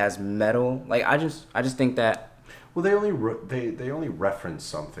comic that has Metal, like I just think that. Well, they only reference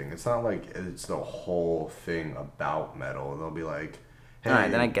something. It's not like it's the whole thing about Metal. They'll be like, hey, all right,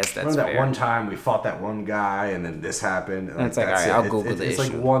 then I guess that's remember that fair. one time we fought that one guy, and then this happened. And it's like, all right, I'll Google the issue. It's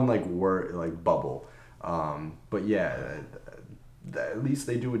like one like word like bubble. But yeah, at least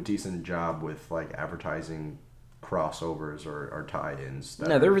they do a decent job with like advertising crossovers or tie-ins.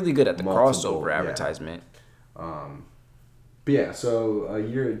 No, they're really good at the crossover advertisement. But yeah, so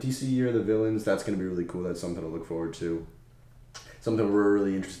DC Year of the Villains, that's going to be really cool. That's something to look forward to. Something we're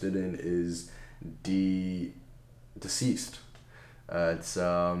really interested in is Deceased. It's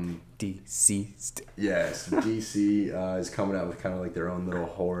Deceased. Yes, DC is coming out with kind of like their own little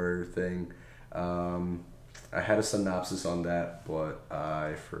horror thing. I had a synopsis on that, but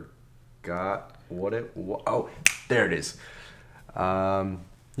I forgot what it was. Oh, there it is.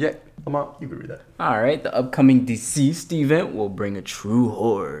 Yeah, Lamont, you can read that. All right, the upcoming Deceased event will bring a true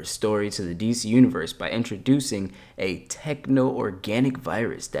horror story to the DC universe by introducing a techno-organic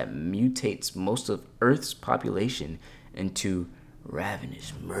virus that mutates most of Earth's population into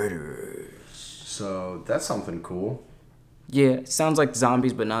ravenous murderers. So that's something cool. Yeah, it sounds like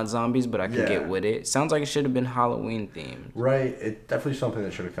zombies, but not zombies, but I can Yeah. get with it. Sounds like it should have been Halloween themed. Right. It definitely something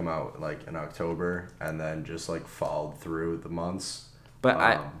that should have come out like in October and then just like followed through the months. But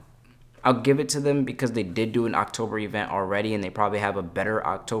Um, I'll give it to them because they did do an October event already, and they probably have a better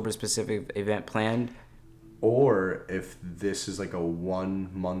October specific event planned. Or if this is like a 1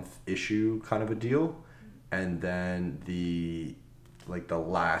 month issue kind of a deal, and then the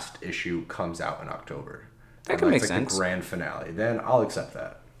last issue comes out in October. That And could make that's, sense. The grand finale. Then I'll accept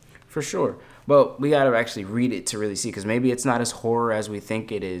that. For sure. But we got to actually read it to really see, because maybe it's not as horror as we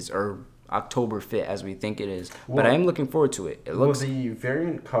think it is, or October fit as we think it is. But I Well- am looking forward to it. It looks. Well, the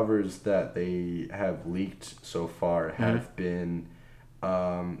variant covers that they have leaked so far have been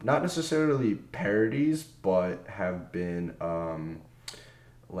not necessarily parodies, but have been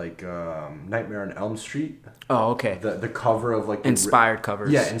Nightmare on Elm Street. Oh, okay. The cover of like the Inspired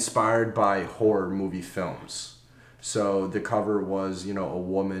covers. Yeah, inspired by horror movie films. So the cover was, a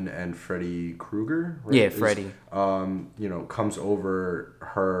woman and Freddy Krueger. Right? Yeah, Freddy. Comes over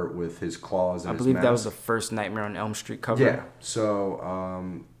her with his claws and I his believe that was the mask. first Nightmare on Elm Street cover. Yeah.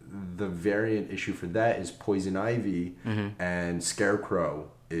 So the variant issue for that is Poison Ivy, and Scarecrow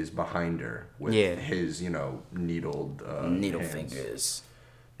is behind her with Yeah. his, needled Needle hands. fingers.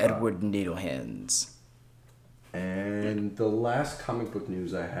 Edward Needle Hands. And the last comic book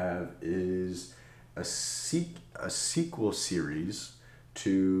news I have is a sequel series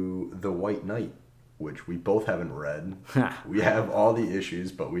to The White Knight, which we both haven't read. We have all the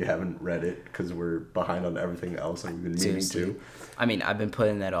issues, but we haven't read it because we're behind on everything else and we've been meaning Seriously. to. I mean, I've been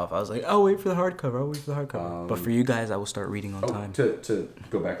putting that off. I was like, I'll wait for the hardcover. But for you guys, I will start reading on time. To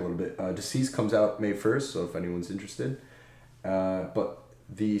go back a little bit, Deceased comes out May 1st, so if anyone's interested. But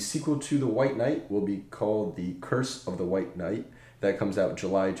the sequel to The White Knight will be called The Curse of the White Knight. That comes out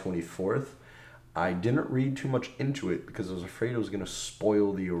July 24th. I didn't read too much into it because I was afraid it was going to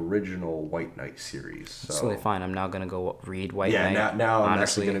spoil the original White Knight series. So It's totally fine. I'm now going to go read White yeah, Knight. now I'm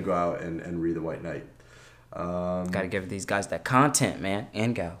honestly, actually going to go out and read The White Knight. Gotta give these guys that content, man,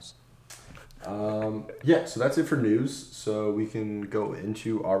 and gals. Yeah, so that's it for news. So we can go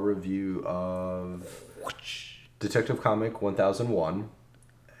into our review of Detective Comic 1001.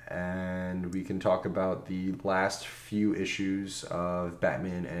 And we can talk about the last few issues of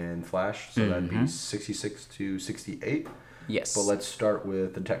Batman and Flash. So that'd be 66 to 68. Yes. But let's start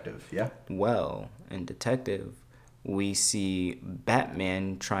with Detective, yeah? Well, in Detective, we see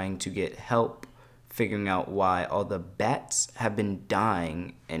Batman trying to get help figuring out why all the bats have been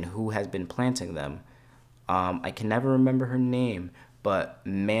dying and who has been planting them. I can never remember her name, but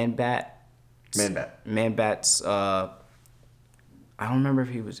Man-Bat's I don't remember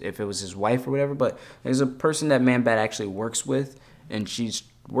if it was his wife or whatever, but there's a person that Man-Bat actually works with, and she's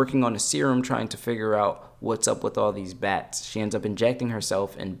working on a serum trying to figure out what's up with all these bats. She ends up injecting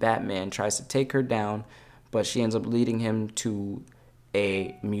herself, and Batman tries to take her down, but she ends up leading him to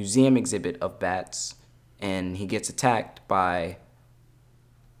a museum exhibit of bats, and he gets attacked by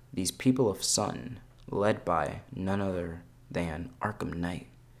these people of Sun, led by none other than Arkham Knight.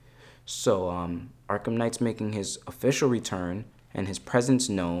 So Arkham Knight's making his official return, and his presence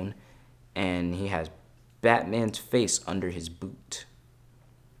known, and he has Batman's face under his boot.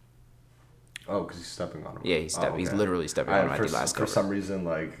 Oh, because he's stepping on him. Yeah, he's literally stepping on him at the last For cover. some reason,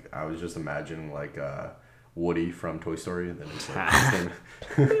 I was just imagining, Woody from Toy Story, and then it's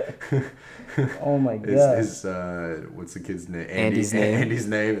Oh my his what's the kid's name? Andy's name. Andy's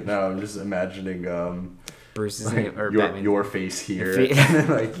name. No, I'm just imagining Bruce's name, or your Batman. face here, Fa- and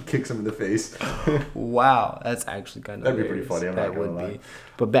then he kicks him in the face. Wow, that's actually kind of That'd be pretty funny, I'm not gonna lie.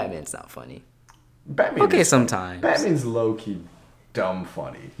 But Batman's not funny. Batman. Okay, is funny. sometimes. Batman's low key dumb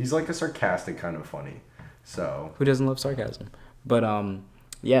funny. He's like a sarcastic kind of funny. So Who doesn't love sarcasm? But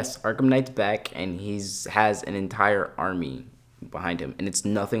yes, Arkham Knight's back, and has an entire army behind him, and it's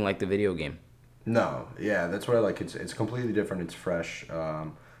nothing like the video game. no, yeah, that's what I like. It's completely different. It's fresh.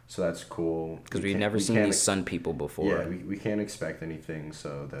 So that's cool. Because we've never seen these Sun people before. Yeah, we can't expect anything.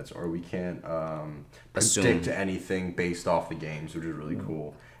 So we can't Assume. predict anything based off the games, which is really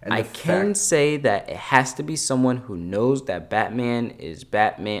cool. And I can say that it has to be someone who knows that Batman is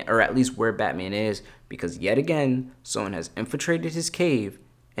Batman, or at least where Batman is, because yet again, someone has infiltrated his cave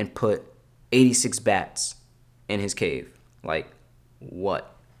and put 86 bats in his cave. Like,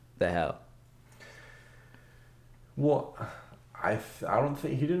 what the hell? Well, I don't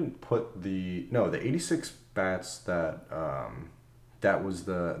think he didn't put the 86 bats that was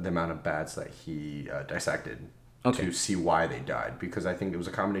the amount of bats that he dissected to see why they died, because I think it was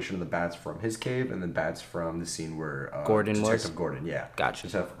a combination of the bats from his cave and the bats from the scene where Gordon Detective was? Gordon, yeah, Gotcha.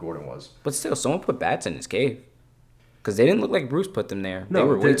 Detective Gordon was. But still, someone put bats in his cave. Because they didn't look like Bruce put them there. No, they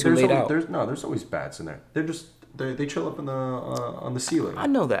were way too laid out. There's always bats in there. They chill up in the on the ceiling. I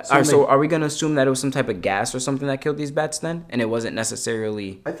know that. So All right, so are we going to assume that it was some type of gas or something that killed these bats then? And it wasn't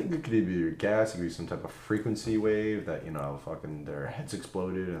necessarily... I think it could be gas. It could be some type of frequency wave that, fucking their heads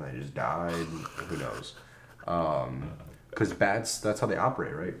exploded and they just died. Who knows? Because bats, that's how they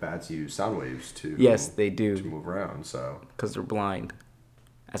operate, right? Bats use sound waves to... Yes, they do. To move around, so... Because they're blind.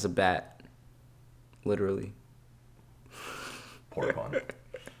 As a bat. Literally. Poor pun.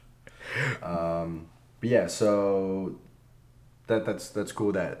 But yeah, so that's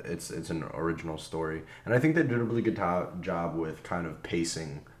cool that it's an original story, and I think they did a really good job with kind of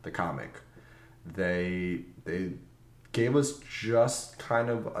pacing the comic. They gave us just kind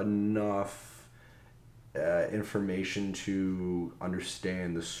of enough information to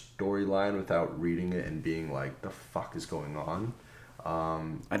understand the storyline without reading it and being like, the fuck is going on.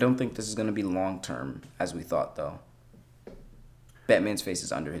 I don't think this is going to be long term as we thought, though. Batman's face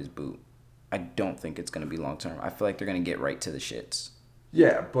is under his boot. I don't think it's going to be long term. I feel like they're going to get right to the shits.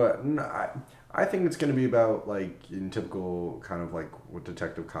 Yeah, but I think it's going to be about, like, in typical kind of like what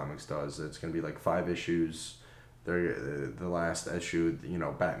Detective Comics does. It's going to be like 5 issues. The last issue,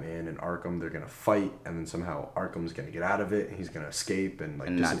 Batman and Arkham, they're going to fight, and then somehow Arkham's going to get out of it, and he's going to escape and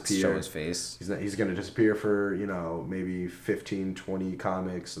disappear. Not show his face. He's going to disappear for, maybe 15, 20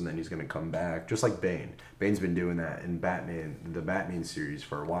 comics, and then he's going to come back. Just like Bane. Bane's been doing that in the Batman series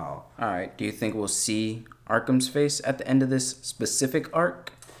for a while. All right. Do you think we'll see Arkham's face at the end of this specific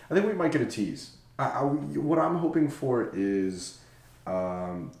arc? I think we might get a tease. What I'm hoping for is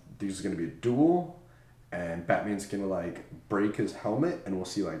there's going to be a duel, and Batman's going to, like, break his helmet, and we'll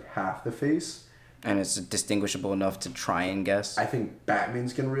see, like, half the face. And it's distinguishable enough to try and guess? I think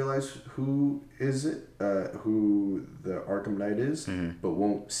Batman's going to realize who the Arkham Knight is, but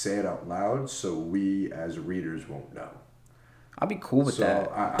won't say it out loud, so we, as readers, won't know. I'll be cool with that.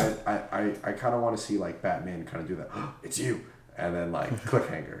 I kind of want to see, like, Batman kind of do that. It's you. And then, like,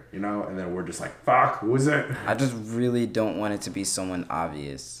 cliffhanger, and then we're just like, fuck, who is it? I just really don't want it to be someone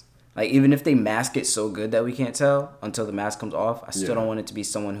obvious. Like, even if they mask it so good that we can't tell until the mask comes off, I still don't want it to be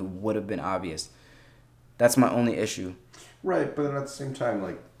someone who would have been obvious. That's my only issue. Right, but then at the same time,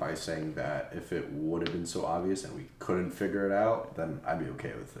 like, by saying that, if it would have been so obvious and we couldn't figure it out, then I'd be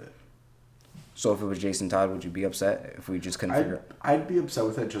okay with it. So if it was Jason Todd, would you be upset if we just couldn't figure it out? I'd be upset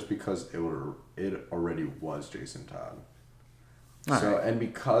with it just because it already was Jason Todd. Right. And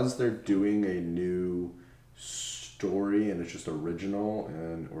because they're doing a new story and it's just original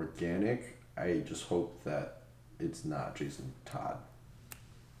and organic, I just hope that it's not Jason Todd.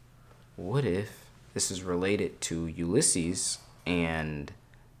 What if this is related to Ulysses and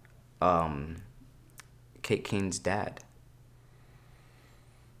Kate Kane's dad?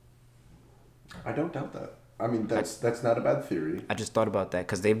 I don't doubt that. I mean, that's not a bad theory. I just thought about that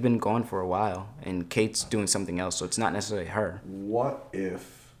because they've been gone for a while, and Kate's doing something else, so it's not necessarily her. What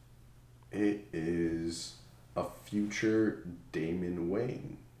if it is a future Damian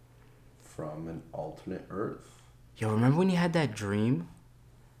Wayne from an alternate Earth? Yo, remember when you had that dream?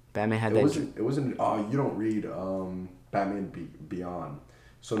 Batman had that dream. It wasn't. You don't read Batman Beyond.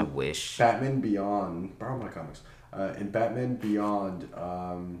 So I wish. Batman Beyond. Borrow my comics. In Batman Beyond,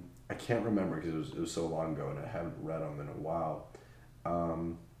 I can't remember because it was so long ago and I haven't read them in a while.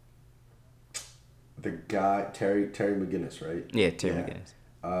 The guy Terry McGinnis, right? Yeah, Terry McGinnis.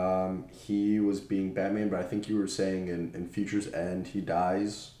 He was being Batman, but I think you were saying in Future's End he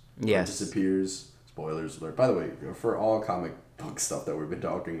dies. Yes. Disappears. Spoilers alert. By the way, for all comic book stuff that we've been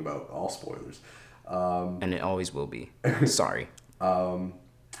talking about, all spoilers. And it always will be. Sorry. So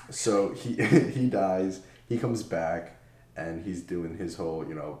he dies. He comes back, and he's doing his whole,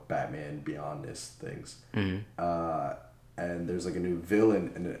 Batman Beyondness things. Mm-hmm. And there's like a new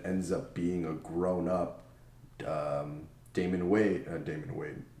villain, and it ends up being a grown-up Damian Wayne. Damian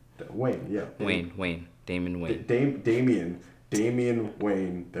Wayne.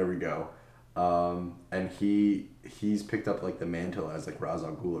 There we go. And he's picked up like the mantle as like Ra's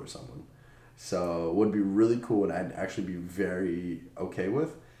al Ghul or someone. So what would be really cool, and I'd actually be very okay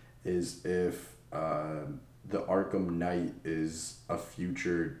with, is if the Arkham Knight is a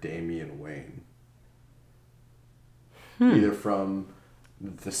future Damian Wayne. Either from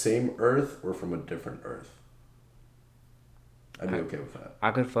the same Earth or from a different Earth. I'd be okay with that. I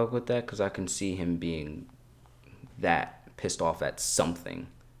could fuck with that because I can see him being that pissed off at something.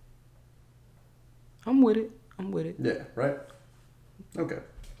 I'm with it. Yeah, right? Okay.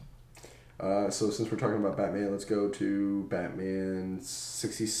 So since we're talking about Batman, let's go to Batman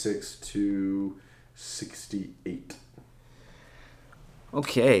 66 to 68.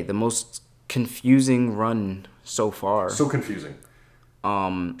 Okay, the most confusing run so far. So confusing.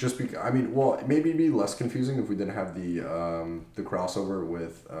 Just because maybe it'd be less confusing if we didn't have the crossover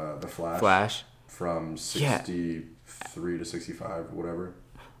with the Flash. From 63 to 65, whatever.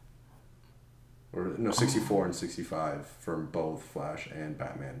 Or no, 64 and 65 from both Flash and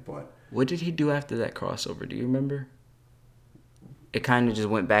Batman. But what did he do after that crossover? Do you remember? It kind of just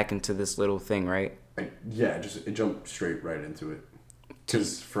went back into this little thing, right? It jumped straight right into it.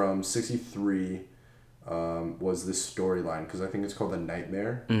 Because from 63 was this storyline, because I think it's called The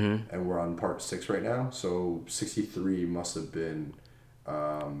Nightmare, and we're on part 6 right now. So 63 must have been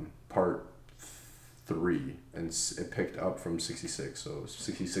part 3, and it picked up from 66. So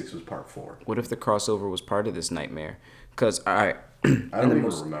 66 was part 4. What if the crossover was part of this Nightmare? Because I don't even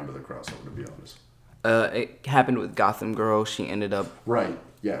remember the crossover, to be honest. It happened with Gotham Girl. She ended up right.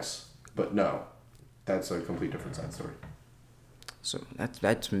 Yes, but no, that's a complete different side story. So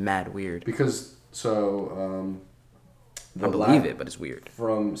that's mad weird. Because I believe it, but it's weird.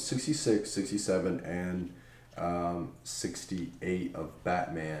 From 66, 67, and 68 of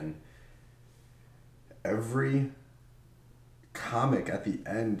Batman, every comic at the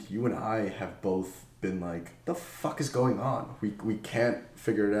end, you and I have both been like, the fuck is going on? We can't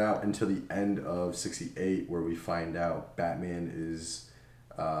figure it out until the end of 68, where we find out Batman is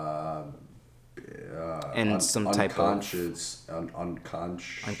some type of unconscious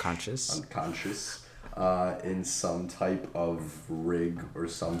in some type of rig or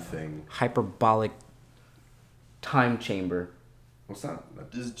something. Hyperbolic time chamber. What's that?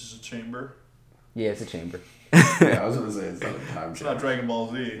 Is it just a chamber? Yeah, it's a chamber. Yeah, I was gonna say it's not a time chamber. It's not Dragon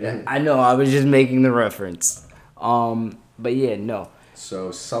Ball Z. Yeah, I know. I was just making the reference. But yeah, no.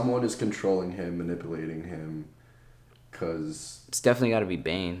 So someone is controlling him, manipulating him, because it's definitely got to be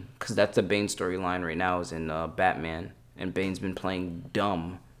Bane, because that's the Bane storyline right now is in Batman, and Bane's been playing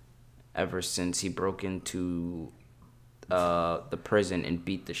dumb ever since he broke into the prison and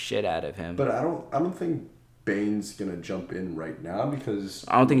beat the shit out of him. But I don't think Bane's gonna jump in right now, because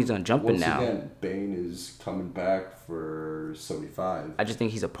I don't think he's gonna jump in now. Once again, Bane is coming back for 75. I just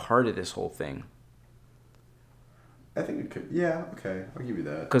think he's a part of this whole thing. I think it could. Yeah, okay, I'll give you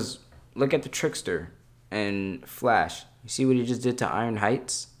that. Because look at the Trickster and Flash. You see what he just did to Iron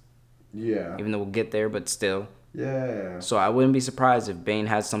Heights? Yeah. Even though we'll get there, but still. Yeah. So I wouldn't be surprised if Bane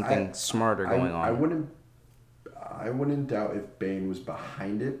has something smarter going on. I wouldn't doubt if Bane was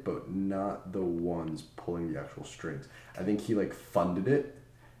behind it, but not the ones pulling the actual strings. I think he funded it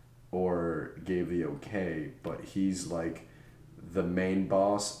or gave the okay, but he's the main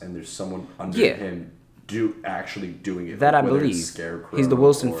boss, and there's someone under him actually doing it. That I believe. He's the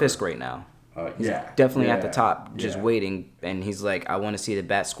Wilson Fisk right now. He's definitely at the top, just waiting, and he's like, I want to see the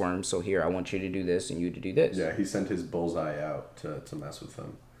bat squirm, so here, I want you to do this and you to do this. Yeah, he sent his bullseye out to mess with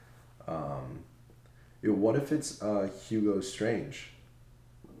him. What if it's Hugo Strange?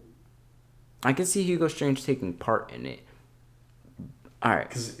 I can see Hugo Strange taking part in it. All right.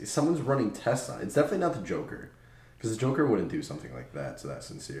 Because someone's running tests on it. It's definitely not the Joker. Because the Joker wouldn't do something like that, so that's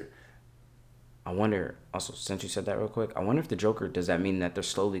sincere. I wonder, also, since you said that real quick, I wonder if the Joker, does that mean that they're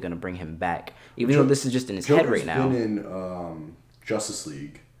slowly going to bring him back? Even though this is just in his head right now. Joker's been in Justice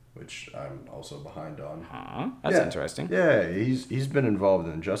League, which I'm also behind on. That's interesting. Yeah, he's been involved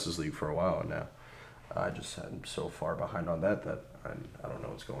in Justice League for a while now. I just am so far behind on that I don't know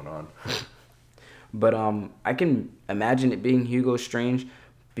what's going on. But I can imagine it being Hugo Strange,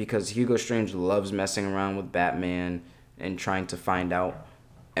 because Hugo Strange loves messing around with Batman and trying to find out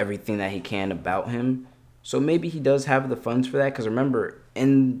everything that he can about him. So maybe he does have the funds for that, because remember,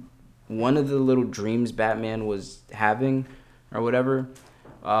 in one of the little dreams Batman was having or whatever,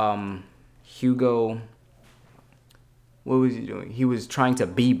 Hugo, what was he doing? He was trying to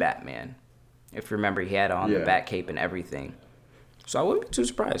be Batman. If you remember, he had on the bat cape and everything. So I wouldn't be too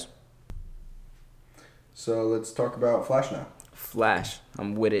surprised. So let's talk about Flash now. Flash,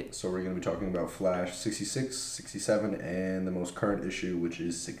 I'm with it. So we're going to be talking about Flash 66, 67, and the most current issue, which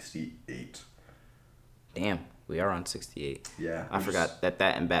is 68. Damn, we are on 68. Yeah. I forgot that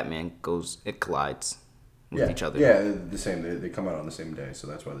and Batman collides with each other. Yeah, they're the same. They come out on the same day, so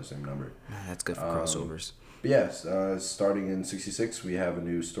that's why they're the same number. That's good for crossovers. But yes, starting in 66, we have a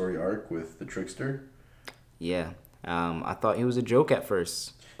new story arc with the Trickster. Yeah. I thought he was a joke at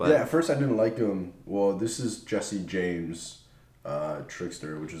first. But at first I didn't like him. Well, this is Jesse James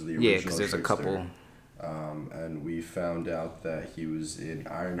Trickster, which is the original because there's Trickster. a couple. And we found out that he was in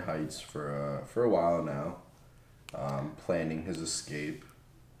Iron Heights for a while now, planning his escape.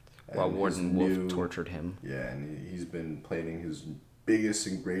 While Warden Wolf tortured him. Yeah, and he's been planning his biggest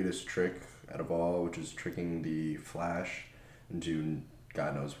and greatest trick out of all, which is tricking the Flash into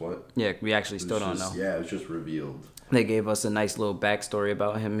God knows what. Yeah, we actually It still was don't just- know. Yeah, it was just revealed. They gave us a nice little backstory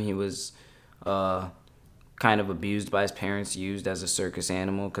about him. He was kind of abused by his parents, used as a circus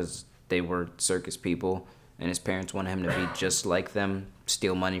animal because they were circus people, and his parents wanted him to be just like them,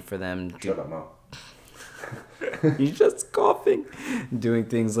 steal money for them. Shut up, Mo. He's just coughing, doing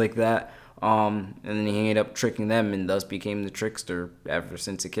things like that. And then he ended up tricking them, and thus became the trickster ever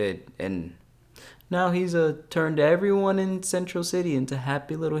since a kid. And now he's turned everyone in Central City into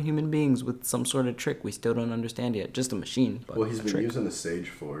happy little human beings with some sort of trick we still don't understand yet. Just a machine, but Well, he's a been trick. using the Sage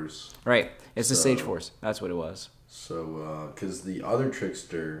Force. Right, it's the So- Sage Force. That's what it was. So, because the other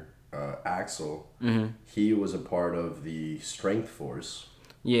trickster, Axel, Mm-hmm. he was a part of the Strength Force.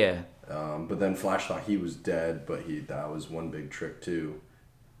 Yeah, But then Flash thought he was dead, but that was one big trick too.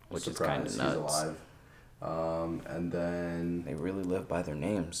 which is Surprise, kind of he's nuts. alive. And then They really live by their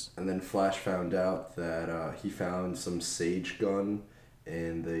names. Flash found out that he found some Sage gun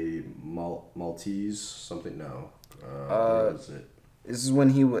in the Maltese something. No, where was it? This is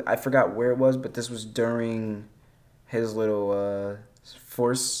when I forgot where it was, but this was during his little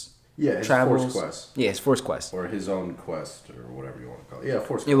force Yeah, his travels. Force Quest. Yeah, his force quest. Or his own quest, or whatever you want to call it. Yeah,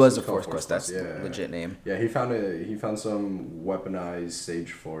 Force Quest. It was a It's called force quest. That's Yeah, the legit name. Yeah, he found some weaponized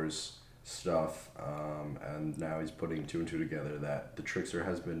Sage Force stuff, and now he's putting two and two together that the trickster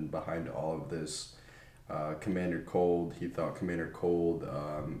has been behind all of this. Commander Cold, he thought Commander Cold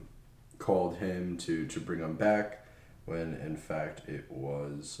called him to bring him back, when in fact it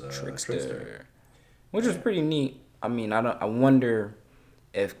was Trickster. Which was pretty neat. I mean, I wonder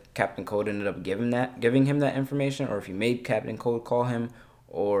if Captain Cold ended up giving him that information, or if he made Captain Cold call him,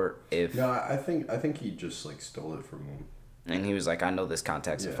 or if No, I think he just like stole it from him. and he was like, I know this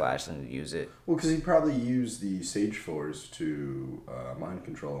contacts the Yeah. Flash, and use it. Well, because he probably used the Sage Force to mind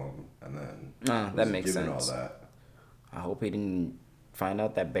control him, and then That was makes given sense. all that. I hope he didn't find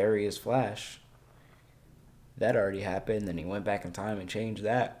out that Barry is Flash. That already happened, then he went back in time and changed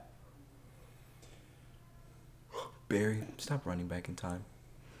that. Barry, stop running back in time.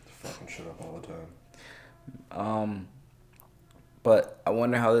 Fucking shut up all the time. But I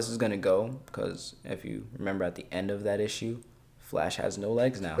wonder how this is gonna go, because if you remember at the end of that issue, Flash has no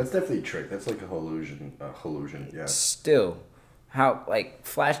legs now. That's definitely a trick. That's like a illusion. Yeah. Still, how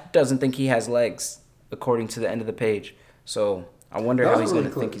Flash doesn't think he has legs, according to the end of the page. So I wonder how he's gonna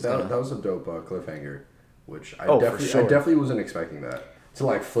think he's gonna. That was a dope cliffhanger, which I For definitely sure. I definitely wasn't expecting that. To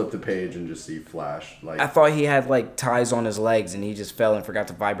like flip the page and just see Flash like. I thought he had like ties on his legs, and he just fell and forgot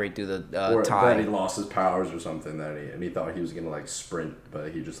to vibrate through the or tie. that he lost his powers or something, and he thought he was gonna like sprint,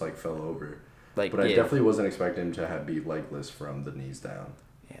 but he just like fell over. Like, But I yeah. definitely wasn't expecting him to be legless from the knees down.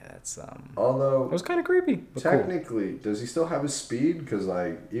 Yeah, that's Although it was kind of creepy. But cool. technically, does he still have his speed? Because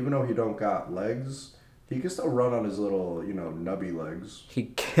like even though he don't got legs, he can still run on his little nubby legs. He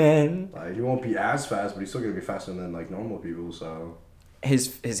can. Like he won't be as fast, but he's still gonna be faster than like normal people. So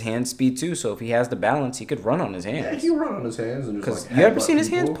His hand speed too. So if he has the balance, he could run on his yeah, hands. he can run on his hands and just Because like. you ever headbutt seen his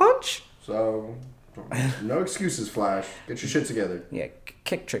hands people. punch? So no excuses, Flash. Get your shit together. Yeah,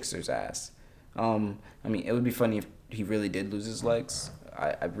 kick Trickster's ass. I mean, it would be funny if he really did lose his legs.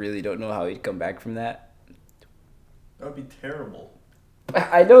 I really don't know how he'd come back from that. That would be terrible.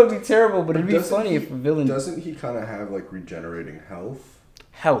 I know it'd be terrible, but it'd be Doesn't funny he- if a villain Doesn't he kind of have like regenerating health?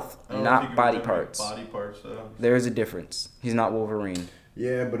 health, I don't know if you not can body regenerate parts. Body parts, though. There is a difference. He's not Wolverine.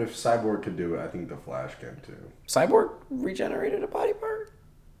 Yeah, but if Cyborg could do it, I think the Flash can too. Cyborg regenerated a body part.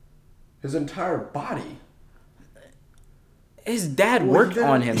 His entire body. His dad Well, worked he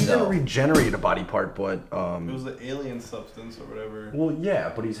on didn't- him he though. didn't regenerate a body part, but It was the alien substance or whatever. well,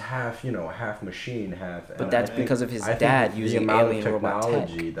 yeah, but he's half machine, half. But that's because of his I think dad the using amount alien of robot tech.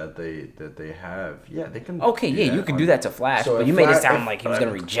 technology that they have. Yeah, they can. Okay, yeah, you could do that to Flash, So but if you made it Flash- sound if- like he was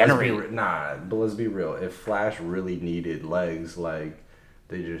gonna let's be regenerate. Nah, but let's be real. If Flash really needed legs, like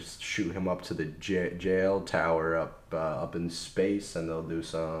they just shoot him up to the jail tower up in space, and they'll do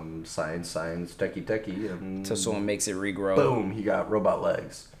some science techie, and So someone makes it regrow. boom, he got robot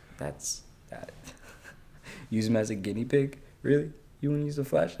legs. That's that. Use him as a guinea pig? Really? You want to use the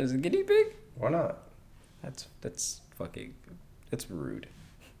Flash as a guinea pig? Why not? That's fucking. That's rude.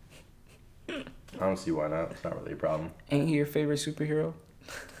 I don't see why not. It's not really a problem. Ain't he your favorite superhero?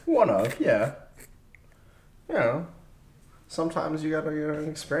 One of, yeah. You know, sometimes you gotta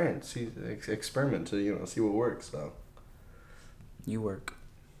experiment to see what works. So, You work.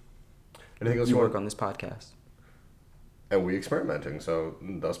 anything else You you work want? on this podcast. And we experimenting, so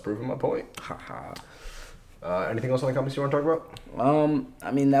thus proving my point. Haha. Anything else on the comics you want to talk about?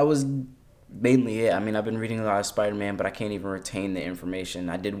 I mean, that was mainly it. I mean, I've been reading a lot of Spider-Man, but I can't even retain the information.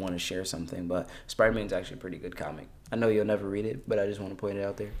 I did want to share something, but Spider-Man's actually a pretty good comic. I know you'll never read it, but I just want to point it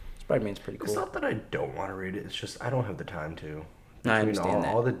out there. Spider-Man's pretty It's cool. not that I don't want to read it. It's just I don't have the time to. I Between understand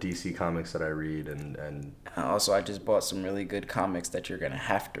that. all the DC comics that I read and Also, I just bought some really good comics that you're gonna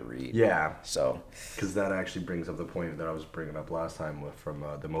have to read. yeah, So because that actually brings up the point that I was bringing up last time from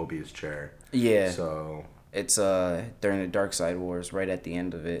the Mobius chair. yeah, So it's during the Dark Side Wars, right at the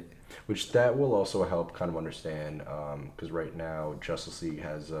end of it. which that will also help kind of understand because right now Justice League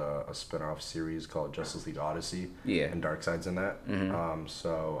has a spin-off series called Justice League Odyssey. Yeah. And Darkseid's in that.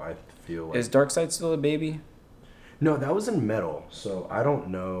 So I feel like Is Darkseid still a baby? no, that was in Metal. So I don't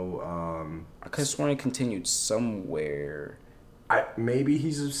know. I could have sworn it continued somewhere. Maybe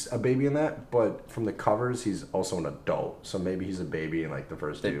he's a baby in that, but from the covers, he's also an adult. So maybe he's a baby in like the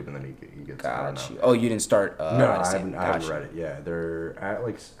first tube, and then he gets. I don't Got know. you. Oh, you didn't start. No, I haven't read it. Yeah, they're at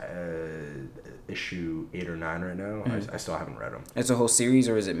like issue 8 or 9 right now. I still haven't read them. It's a whole series,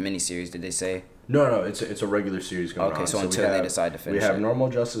 or is it miniseries? Did they say? No, it's a regular series going on. Okay, so until they decide to finish we have it. normal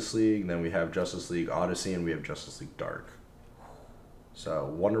Justice League, then we have Justice League Odyssey, and we have Justice League Dark. So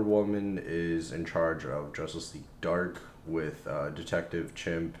Wonder Woman is in charge of Justice League Dark with Detective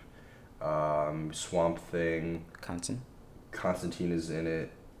Chimp, Swamp Thing. Constantine is in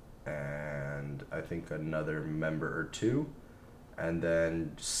it, and I think another member or two. And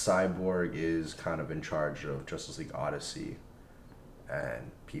then Cyborg is kind of in charge of Justice League Odyssey,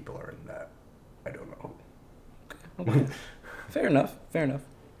 and people are in that. I don't know. Okay. Fair enough.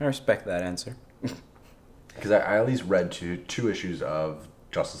 I respect that answer. Because I at least read two issues of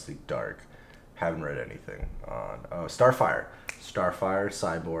Justice League Dark. Haven't read anything on Starfire,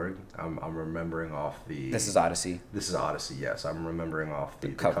 Cyborg. I'm remembering off the. This is Odyssey. This is Odyssey. Yes, I'm remembering off the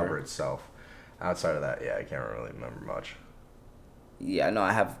cover itself. Outside of that, yeah, I can't really remember much. Yeah, no,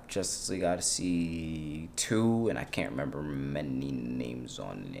 I have Justice League Odyssey 2, and I can't remember many names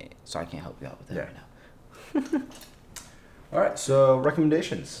on it, so I can't help you out with that right now. All right, so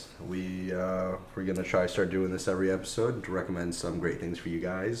recommendations. We're gonna try to start doing this every episode to recommend some great things for you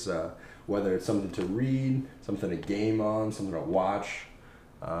guys. Whether it's something to read, something to game on, something to watch.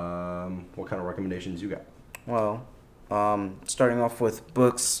 What kind of recommendations you got? Well, starting off with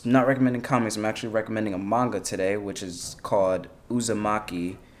books, not recommending comics. I'm actually recommending a manga today, which is called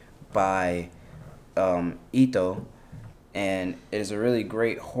Uzumaki by Ito, and it is a really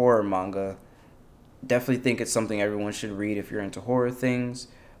great horror manga. Definitely think it's something everyone should read if you're into horror things.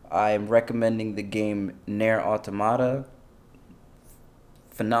 I'm recommending the game Nier Automata.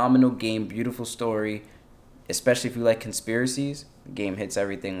 Phenomenal game, beautiful story, especially if you like conspiracies. The game hits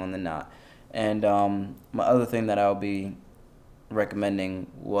everything on the knot. And my other thing that I'll be recommending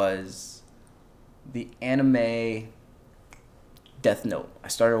was the anime Death Note. I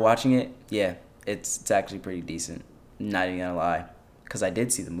started watching it. Yeah, it's actually pretty decent. Not even gonna lie, because I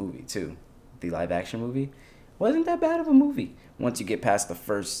did see the movie too. The live action movie wasn't that bad of a movie. Once you get past the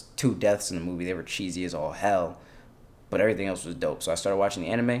first 2 deaths in the movie, they were cheesy as all hell. But everything else was dope. So I started watching the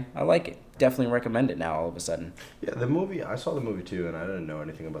anime. I like it. Definitely recommend it now all of a sudden. Yeah, the movie, I saw the movie too, and I didn't know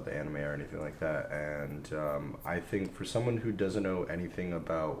anything about the anime or anything like that. And I think for someone who doesn't know anything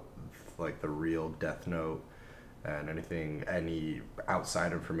about like the real Death Note and any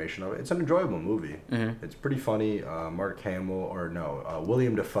outside information of it, it's an enjoyable movie. Mm-hmm. It's pretty funny.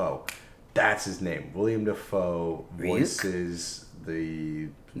 William Dafoe. That's his name. William Dafoe voices the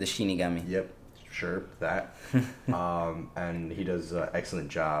Shinigami. Yep. Sure, that. And he does an excellent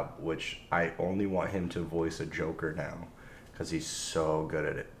job, which I only want him to voice a Joker now, because he's so good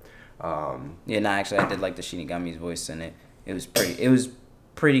at it. Actually, I did like the Shinigami's voice in it. It was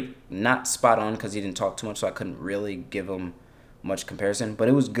pretty not spot on because he didn't talk too much, so I couldn't really give him much comparison. But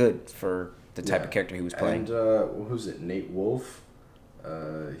it was good for the type of character he was playing. And who's it? Nate Wolff.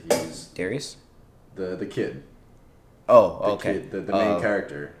 He's Darius? the kid. Oh, okay. Kid, the main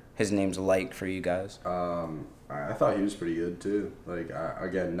character. His name's Light for you guys. I thought he was pretty good too. Like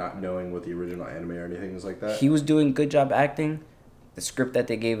again, not knowing what the original anime or anything was like that. He was doing good job acting. The script that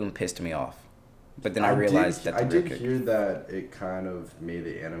they gave him pissed me off. But then I realized that I did hear that it kind of made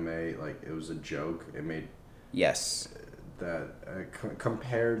the anime like it was a joke. It made that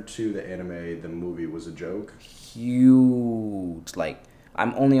compared to the anime, the movie was a joke. Huge. Like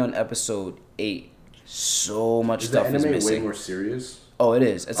I'm only on episode 8. So much stuff is missing. Is the anime way more serious? Oh, it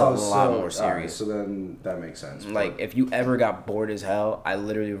is. It's a lot more serious. So then that makes sense. Like, if you ever got bored as hell, I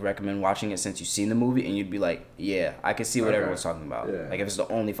literally would recommend watching it since you've seen the movie, and you'd be like, yeah, I can see what everyone's talking about. Yeah. Like, if it's the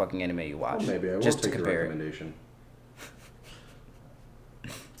only fucking anime you watch. Well, maybe I will just take to the compare recommendation.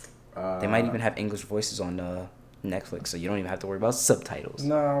 They might even have English voices on Netflix, so you don't even have to worry about subtitles.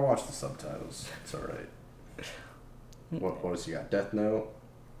 No, I'll watch the subtitles. It's alright. What else you got? Death Note?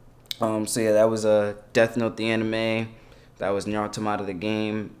 So yeah, that was Death Note the anime. That was Nier Automata the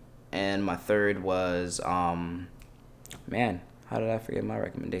game, and my third was man, how did I forget my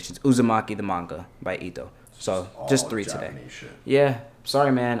recommendations? Uzumaki the manga by Ito. So just 3 today. Japanese shit. Yeah,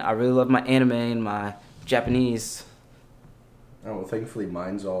 sorry man, I really love my anime and my Japanese. Oh, well, thankfully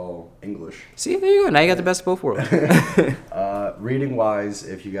mine's all English. See, there you go. Now you got the best of both worlds. Reading wise,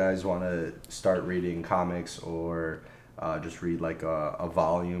 if you guys want to start reading comics or just read like a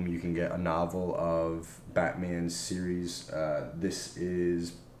volume, you can get a novel of Batman's series. This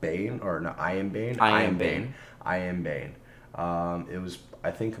is Bane, or no, I Am Bane. I Am Bane. I Am Bane. It was,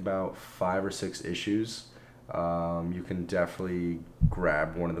 I think, about 5 or 6 issues. You can definitely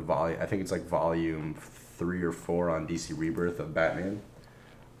grab one of the volume. I think it's like volume 3 or 4 on DC Rebirth of Batman.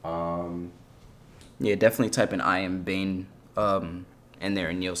 Yeah, definitely type in I Am Bane in there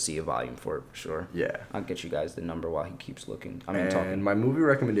and you'll see a volume for it for sure. Yeah. I'll get you guys the number while he keeps looking. And my movie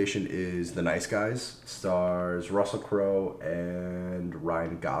recommendation is The Nice Guys. Stars Russell Crowe and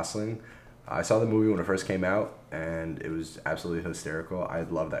Ryan Gosling. I saw the movie when it first came out, and it was absolutely hysterical. I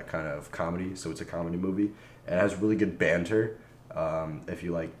love that kind of comedy, so it's a comedy movie. It has really good banter. If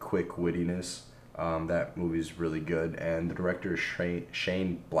you like quick wittiness, that movie's really good. And the director is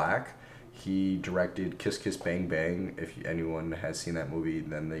Shane Black. He directed Kiss Kiss Bang Bang. If anyone has seen that movie,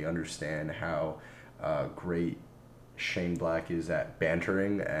 then they understand how great Shane Black is at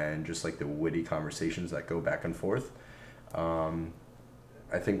bantering and just like the witty conversations that go back and forth.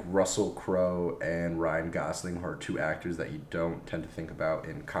 I think Russell Crowe and Ryan Gosling are 2 actors that you don't tend to think about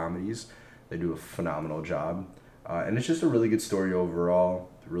in comedies. They do a phenomenal job. And it's just a really good story overall,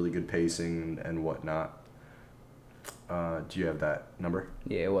 really good pacing and whatnot. Do you have that number?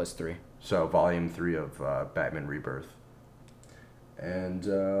 Yeah, it was 3. So, volume 3 of Batman Rebirth. And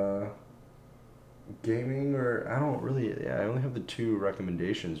gaming, or I don't really, I only have the 2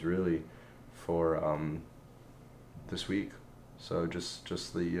 recommendations really for this week. So just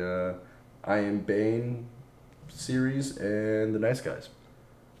the I Am Bane series and The Nice Guys.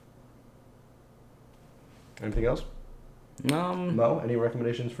 Anything else? Mo, any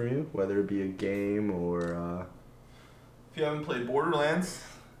recommendations for you? Whether it be a game or If you haven't played Borderlands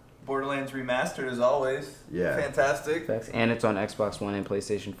Remastered as always. Yeah. Fantastic. Facts. And it's on Xbox One and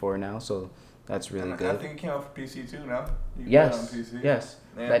PlayStation 4 now, so that's really And good. I think it came out for PC too now. You can Yes. play it on PC. Yes.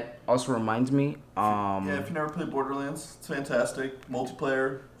 Yeah. That also reminds me. Yeah, if you never played Borderlands, it's fantastic.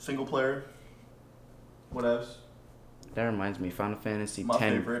 Multiplayer, single player, whatevs. That reminds me. Final Fantasy My X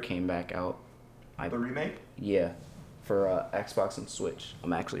favorite. came back out. The remake? Yeah, for Xbox and Switch.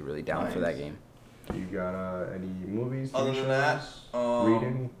 I'm actually really down for that Nice. game. you got any movies? Other TV than that, shows,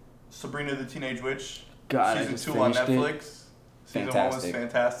 reading? Sabrina the Teenage Witch. God, I Season just 2 on finished it. Netflix. Season 1 was Fantastic.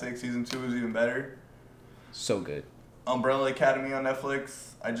 fantastic. Season 2 was even better. So good. Umbrella Academy on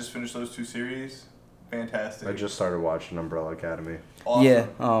Netflix. I just finished those 2 series. Fantastic. I just started watching Umbrella Academy. Awesome. Yeah,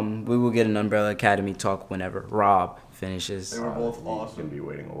 we will get an Umbrella Academy talk whenever Rob finishes. They were both You're awesome. gonna be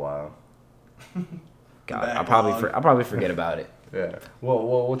waiting a while. God, I'll Backlog. probably forget about it. Yeah.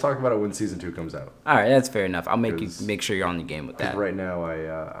 Well, we'll talk about it when season 2 comes out. All right, that's fair enough. I'll make you 'Cause- make sure you're on the game with that. Right now,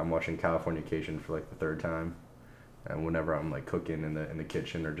 I'm watching Californication for like the 3rd time, and whenever I'm like cooking in the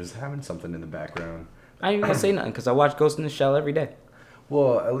kitchen or just having something in the background. I ain't even gonna say nothing because I watch Ghost in the Shell every day.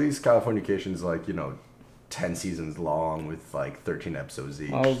 Well, at least Californication's like 10 seasons long with like 13 episodes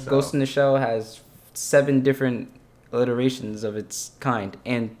each. Well, so. Ghost in the Shell has 7 different iterations of its kind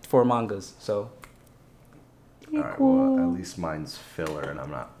and 4 mangas. So All right. Well, at least mine's filler, and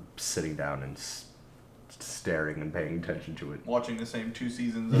I'm not sitting down and staring and paying attention to it. Watching the same 2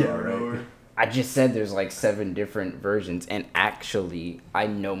 seasons Yeah, over and right. over. I just said there's like 7 different versions, and actually I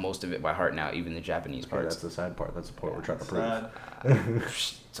know most of it by heart now, even the Japanese Okay, that's parts. the sad part. That's the point we're trying to prove.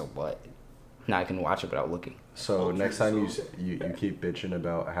 Sad. So what? Now I can watch it without looking. So Oh, next true, time so- you keep bitching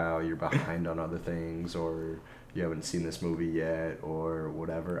about how you're behind on other things, or you haven't seen this movie yet, or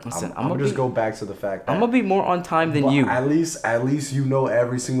whatever, Listen, I'm gonna just go back to the fact that I'm gonna be more on time than Well, you. At least you know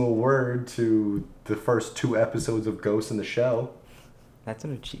every single word to the first 2 episodes of Ghost in the Shell. That's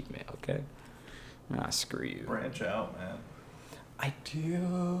an achievement, okay? Ah, screw you. Branch out, man. I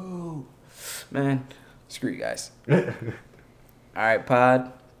do. Man, screw you guys. All right,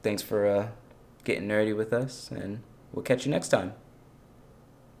 Pod. Thanks for getting nerdy with us, and we'll catch you next time.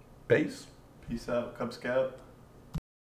 Base. Peace out, Cub Scout.